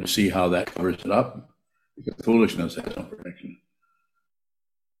 so that you see how that covers it up. Because foolishness has no protection.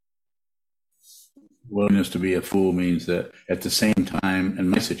 Willingness to be a fool means that at the same time, in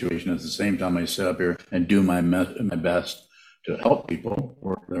my situation, at the same time I sit up here and do my best to help people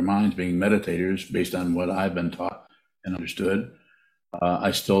work their minds, being meditators based on what I've been taught and understood,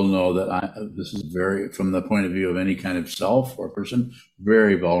 I still know that this is from the point of view of any kind of self or person,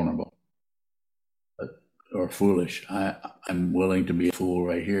 very vulnerable or foolish. I'm willing to be a fool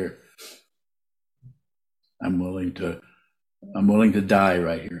right here. I'm willing to die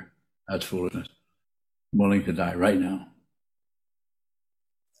right here. That's foolishness. I'm willing to die right now.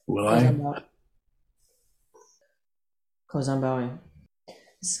 Will I? Close on bowing.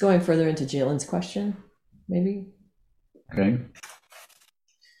 This is going further into Jalen's question, maybe? Okay?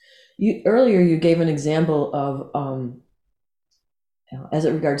 Earlier you gave an example of, as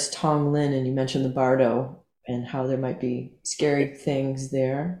it regards Tong Lin, and you mentioned the Bardo and how there might be scary things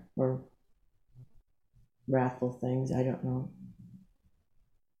there or wrathful things, I don't know.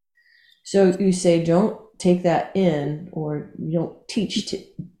 So you say don't take that in, or you don't teach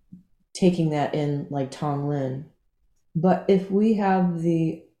taking that in like Tong Lin. But if we have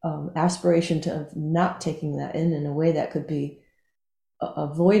the aspiration of not taking that in a way that could be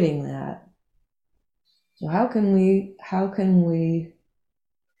avoiding that, so how can we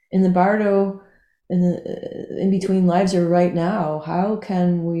in the Bardo, in between lives or right now, how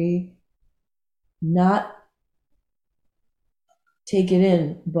can we not take it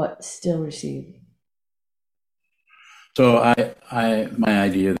in but still receive? So my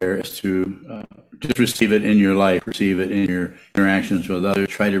idea there is to just receive it in your life, receive it in your interactions with others,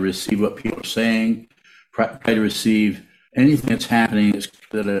 try to receive what people are saying, try to receive anything that's happening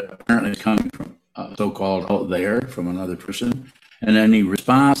that apparently is coming from so-called out there from another person, and any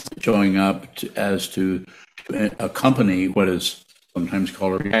response that's showing up to accompany what is sometimes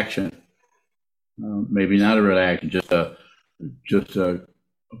called a reaction. Maybe not a reaction, just a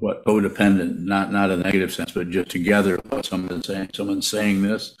codependent, not a negative sense, but just together what someone's saying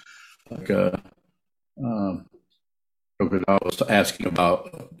this, like Sokuzan was asking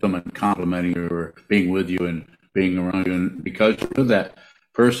about someone complimenting you or being with you and being around you, and because you're with that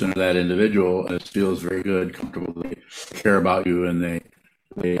person or that individual, it feels very good, comfortable, they care about you, and they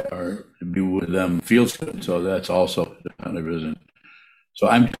are to be with them feels good. So that's also kind of reason. So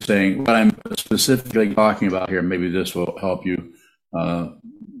I'm just saying what I'm specifically talking about here. Maybe this will help you. Maybe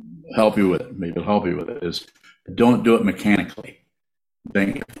it'll help you with it. Is don't do it mechanically.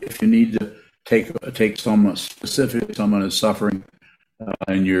 If you need to take someone specifically, someone is suffering,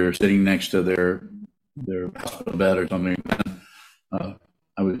 and you're sitting next to their hospital bed or something,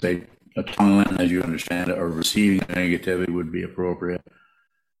 I would say a Tong Lin, as you understand it, or receiving negativity would be appropriate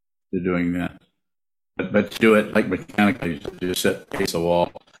to doing that. But to do it like mechanically, just sit face the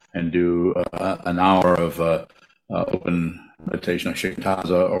wall and do an hour of open meditation, or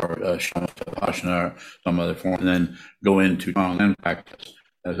Shikantaza, or Shamatha or some other form, and then go into Tong Lin practice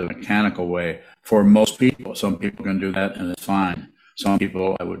as a mechanical way. For most people, some people can do that and it's fine. Some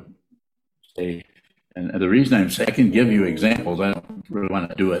people, I would say, and the reason I'm saying, I can give you examples. I don't really want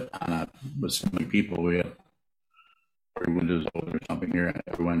to do it with so many people. We have everyone is over something here,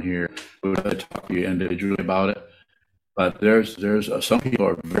 everyone here. We would talk to you individually about it. But there's some people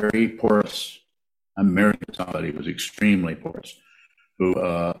are very porous. I'm married to somebody who's extremely porous, who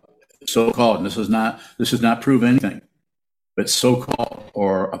so-called, and this is not prove anything, but so-called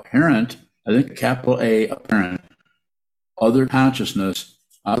or apparent, I think capital A, apparent, other consciousnesses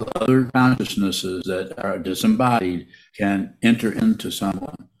that are disembodied can enter into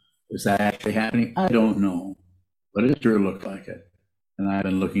someone. Is that actually happening? I don't know, but it sure looked like it. And I've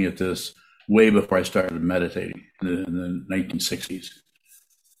been looking at this way before I started meditating in the 1960s,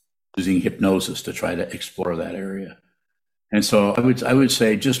 using hypnosis to try to explore that area. And so I would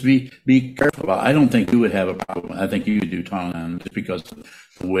say just be careful about it. I don't think you would have a problem. I think you would do Tong Lin just because of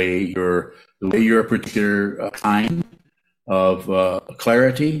the way you're a particular kind of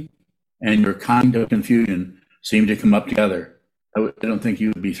clarity and your kind of confusion seem to come up together. I don't think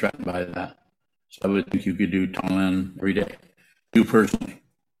you would be threatened by that. So I would think you could do Tong Lin every day, you personally,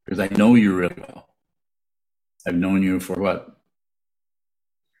 because I know you really well. I've known you for what,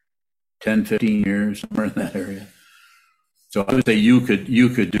 10, 15 years, somewhere in that area. So I would say you could do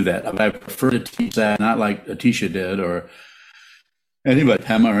that. But I prefer to teach that, not like Atisha did or anybody,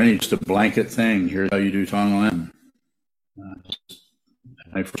 Pema or any, just a blanket thing. Here's how you do Tong Lin. When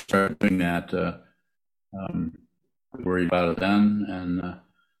I first started doing that, I worried about it then, and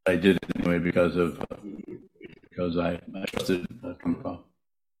I did it anyway because I trusted Kung.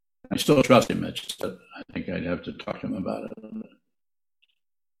 I still trust him. It's just that I think I'd have to talk to him about it a little bit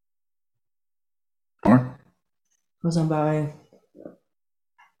more. Goes on by.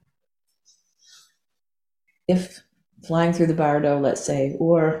 If flying through the Bardo, let's say,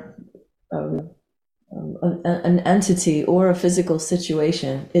 or an entity or a physical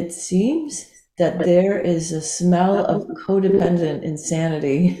situation, it seems that there is a smell of codependent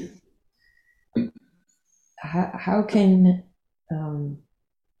insanity. How can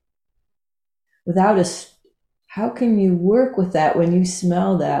how can you work with that when you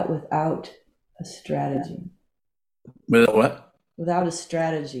smell that without a strategy? Without what? Without a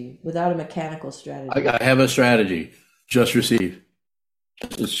strategy, without a mechanical strategy. I have a strategy. Just receive.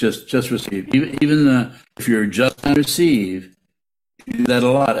 It's just receive. Even if you're just on receive, you do that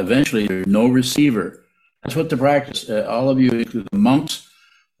a lot. Eventually, there's no receiver. That's what the practice, all of you, the monks,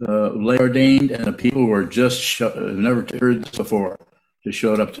 the lay ordained, and the people who are just have never heard this before, just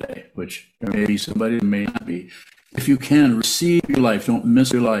showed up today, which there may be somebody, there may not be. If you can, receive your life, don't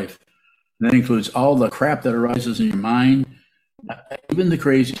miss your life. And that includes all the crap that arises in your mind, even the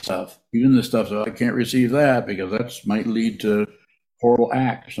crazy stuff, even the stuff that I can't receive that because that might lead to horrible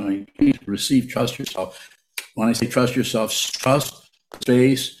act or something. Please receive, trust yourself. When I say trust yourself, trust the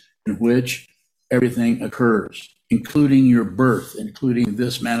space in which everything occurs, including your birth, including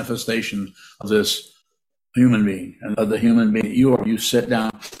this manifestation of this human being and of the human being you are. You sit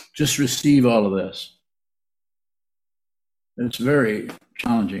down, just receive all of this. It's very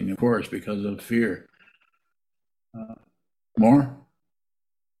challenging, of course, because of fear. More?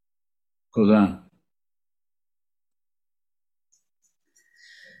 Goes on.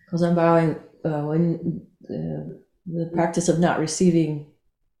 Because I'm bowing when the practice of not receiving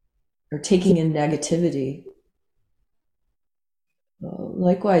or taking in negativity.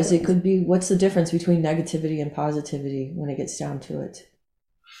 Likewise, it could be, what's the difference between negativity and positivity when it gets down to it?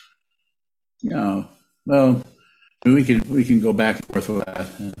 Well, we can go back and forth with that.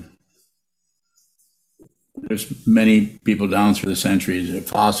 There's many people down through the centuries,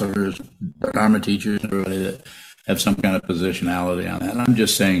 philosophers, Dharma teachers, everybody that have some kind of positionality on that. And I'm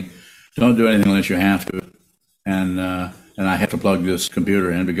just saying, don't do anything unless you have to. And I have to plug this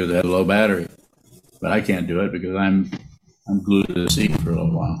computer in because it has a low battery, but I can't do it because I'm glued to the seat for a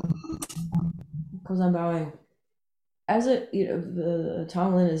little while. Because I'm bowing. As the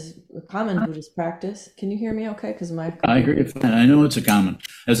Tonglen is a common Buddhist practice. Can you hear me okay? Because I hear you fine. I know it's a common.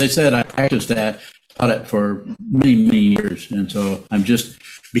 As I said, I practiced that, taught it for many, many years. And so I'm just,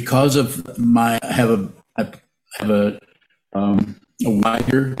 because of I have a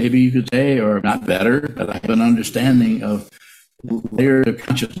wider, maybe you could say, or not better, but I have an understanding of layers of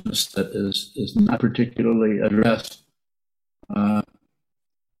consciousness that is not particularly addressed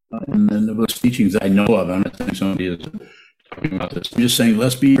in the Buddhist teachings that I know of. I'm not saying somebody is talking about this. I'm just saying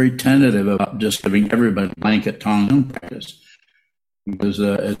let's be very tentative about just giving everybody blanket Tonglen practice, because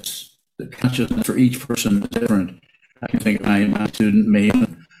it's the consciousness for each person is different. I can think of my student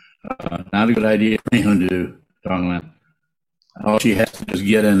Mayun, not a good idea for anyone to do Tonglen. All she has to do is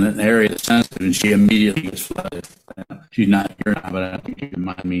get in an area that's sensitive, and she immediately gets flooded. She's not here now, but I think you can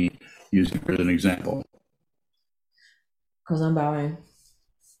mind me using her as an example. Because I'm bowing.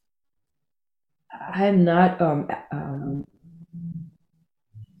 I'm not. I'm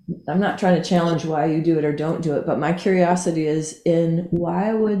not trying to challenge why you do it or don't do it, but my curiosity is in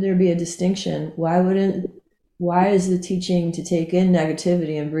why would there be a distinction? Why is the teaching to take in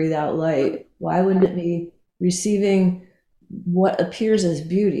negativity and breathe out light? Why wouldn't it be receiving what appears as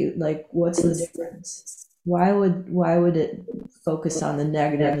beauty? Like, what's the difference? Why would it focus on the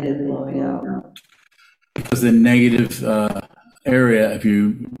negative and blowing out? Because the negative area, if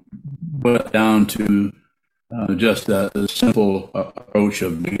you put it down to just the simple approach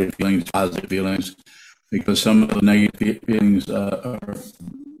of negative feelings, positive feelings, because some of the negative feelings are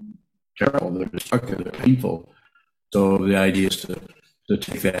terrible, they're destructive, they're painful. So the idea is to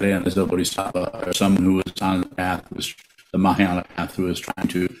take that in as a bodhisattva or someone who is on the path, the Mahayana path, who is trying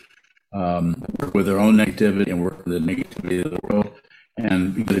to work with their own negativity and work with the negativity of the world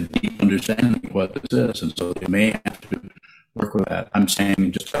and get a deep understanding of what this is. And so they may have to work with that. I'm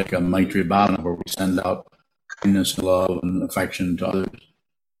saying just like a Maitri Bhavana, where we send out kindness, love, and affection to others.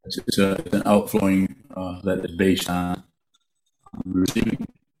 It's an outflowing that is based on receiving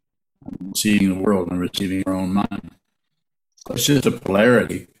the world and receiving our own mind. So it's just a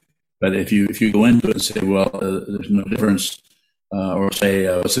polarity. But if you go into it and say, well, there's no difference, or say,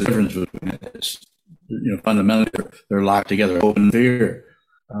 what's the difference between it? Fundamentally, they're locked together. Hope and fear,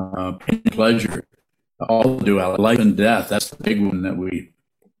 pain and pleasure, all the duality, life and death. That's the big one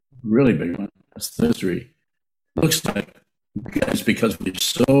really big one. That's the mystery. Looks like it's because we're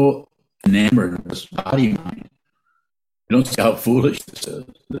so enamored of this body mind. You don't see how foolish this is,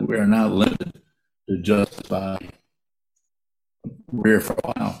 that we are not limited to just the body. We're here for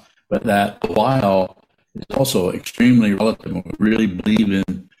a while, but that while is also extremely relative. We really believe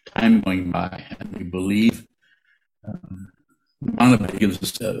in time going by, and we believe we want to believe it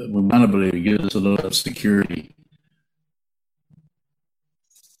gives us a little of security.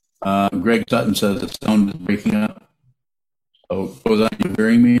 Greg Sutton says the sound is breaking up. So, Sokuzan, you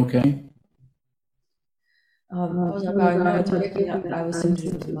hearing me okay? I was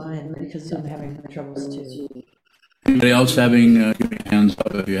thinking of mine because I'm having troubles too. Anybody else having give me hands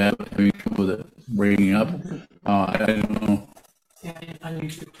up if you have having trouble with it breaking up? I don't know. Yeah, on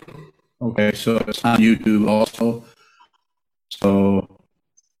YouTube. Okay, so it's on YouTube also. So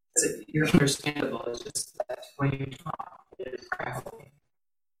You're understandable, it's just that when you talk, it is crackling.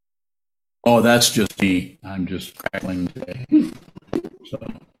 Oh, that's just me. I'm just crackling today. So,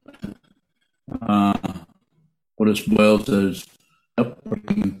 what is Well says, yep,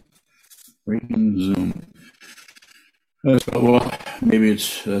 breaking Zoom. Well, maybe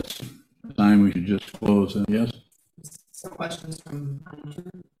that's time we should just close. Yes? Some questions from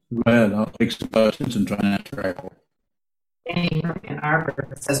Go ahead. I'll take some questions and try not to crackle. Annie and Arbor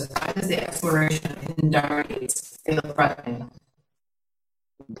says, why does the exploration of hidden Dharma gates feel threatening?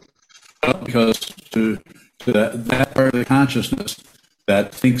 Because to that part of the consciousness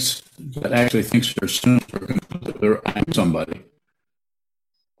that actually thinks they're I'm somebody.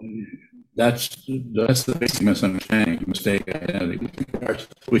 That's the basic misunderstanding, mistake identity.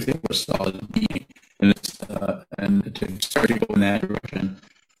 We think we're solid being, and and to start to go in that direction,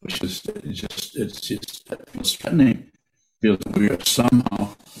 which is just it feels threatening. Feels we are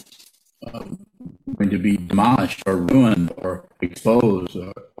somehow going to be demolished or ruined or exposed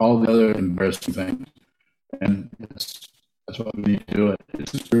or all the other embarrassing things. And that's what we need to do.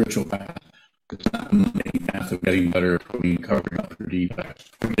 It's a spiritual path. It's not a path of getting better, covering up your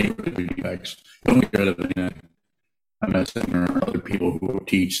defects, getting rid of your defects. Don't get rid of anything. I'm not saying there are other people who will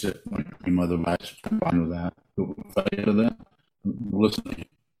teach that when otherwise I'm fine with that. Who will fight to that? Listen,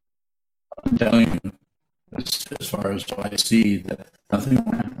 I'm telling you, as far as I see, that nothing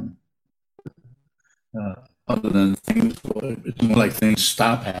will happen. Other than things, it's more like things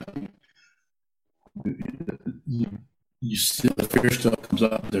stop happening. You see the fear still comes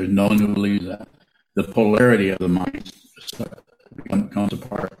up. There's no one who believes that. The polarity of the mind comes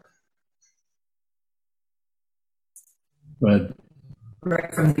apart. But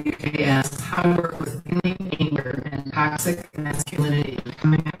Greg from the UK asks, how to work with feeling anger and toxic masculinity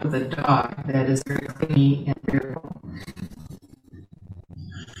coming up with a dog that is very clingy and fearful.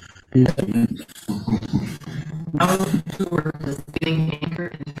 How to work with feeling anger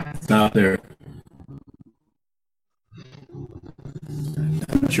and toxic. Out there.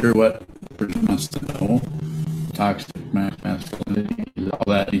 I'm not sure what the person wants to know. Toxic masculinity, all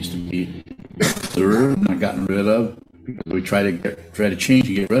that needs to be observed, not gotten rid of. Because we try to change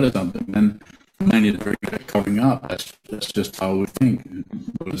and get rid of something, and the mind is very good at covering up. That's just how we think.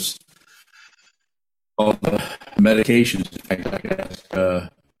 All the medications, in fact, I could ask, you're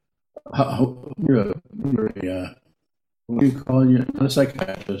a what do you call you? Not a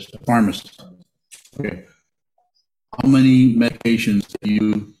psychiatrist, a pharmacist. Okay. How many medications do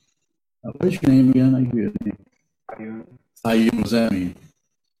you, what's your name again? I hear your name. Ayun. What does that mean?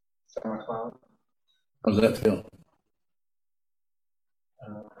 How does that feel?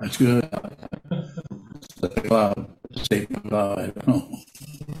 That's good. It's like a cloud. It's a state of cloud. I don't know.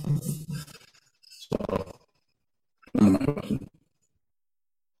 So, my question.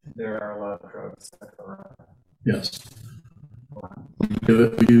 There are a lot of drugs that go around. Yes. You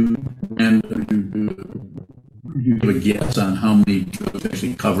give a guess on how many drugs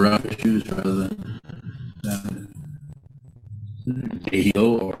actually cover up issues rather than they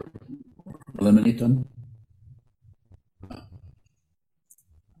heal or eliminate them?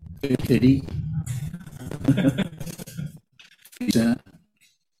 Pity. Okay.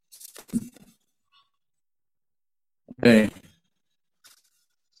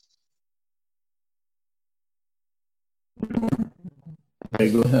 Okay,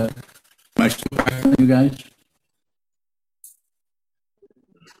 go ahead. Am I still crackling, you guys?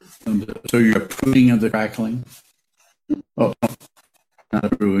 So you're approving of the crackling? Oh, not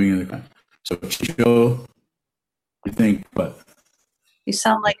approving of the crackling. So Chico, you think what? You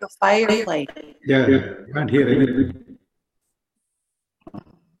sound like a fireplace. Yeah, can't hear anything.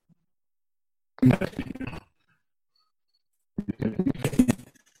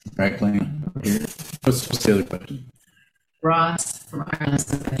 Crackling. What's the other question? Ross from Ireland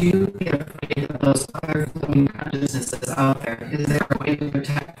says, do you get afraid of those other flowing consciousnesses out there? Is there a way to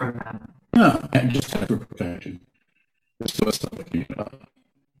protect from them? No, just for protection. Just what's talking about.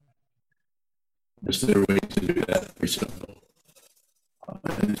 Is there a way to do that? Very simple.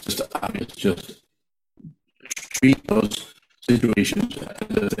 And it's just obvious. Just treat those situations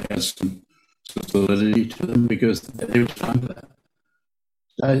as some validity to them because they respond to that.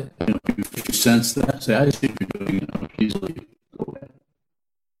 If you sense that, say, I think you're doing it easily. Go ahead.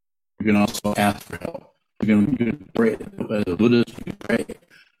 You can also ask for help. You can pray. As a Buddhist, you can pray.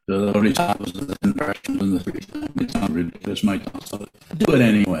 The bodhisattvas and the 10 directions and the 3 times. It sounds ridiculous, might sound so. Do it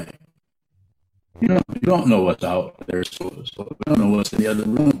anyway. You don't know what's out there, so you don't know what's in the other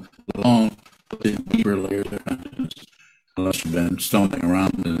room, along with the deeper layers of consciousness, unless you've been stumbling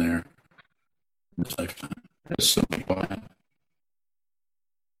around in there this lifetime. There's so many quiet.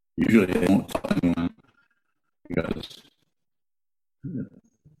 Usually they won't tell anyone because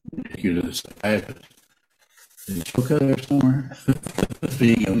they take you to the psychiatrist. Is Shoka there somewhere?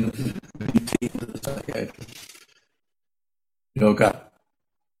 Being taken to the psychiatrist. Shoka.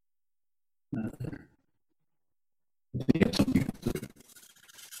 Not there. They got something to do.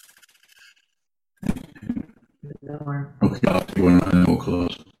 Okay, I'll take one and we'll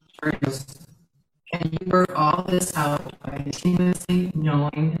close. Can you work all this out by continuously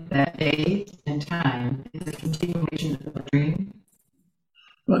knowing that day and time is a continuation of a dream?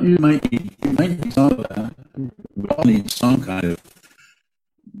 Well, you might need some of that. We all need some kind of,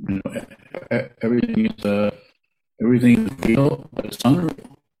 everything is real, but it's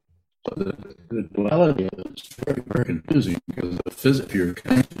unreal. So the duality is very, very confusing because if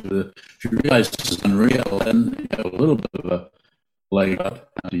if you realize this is unreal, then you have a little bit of a leg up,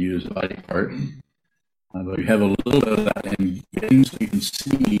 not to use the body part, but you have a little bit of that in getting so you can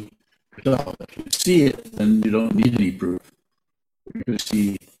see yourself. If you see it, then you don't need any proof. You can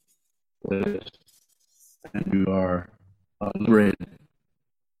see what it is, and you are liberated.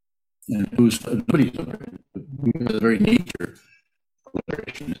 And nobody's liberated. Because the very nature of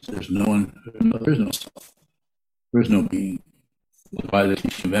liberation is there's no self. There's no being. That's why the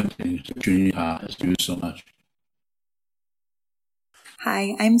teaching of emptiness is used so much.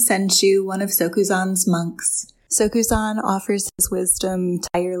 Hi, I'm Senshu, one of Sokuzan's monks. Sokuzan offers his wisdom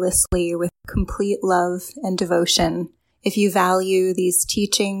tirelessly with complete love and devotion. If you value these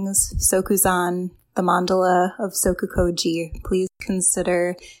teachings, Sokuzan, the mandala of Sokukoji, please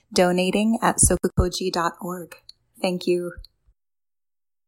consider donating at sokukoji.org. Thank you.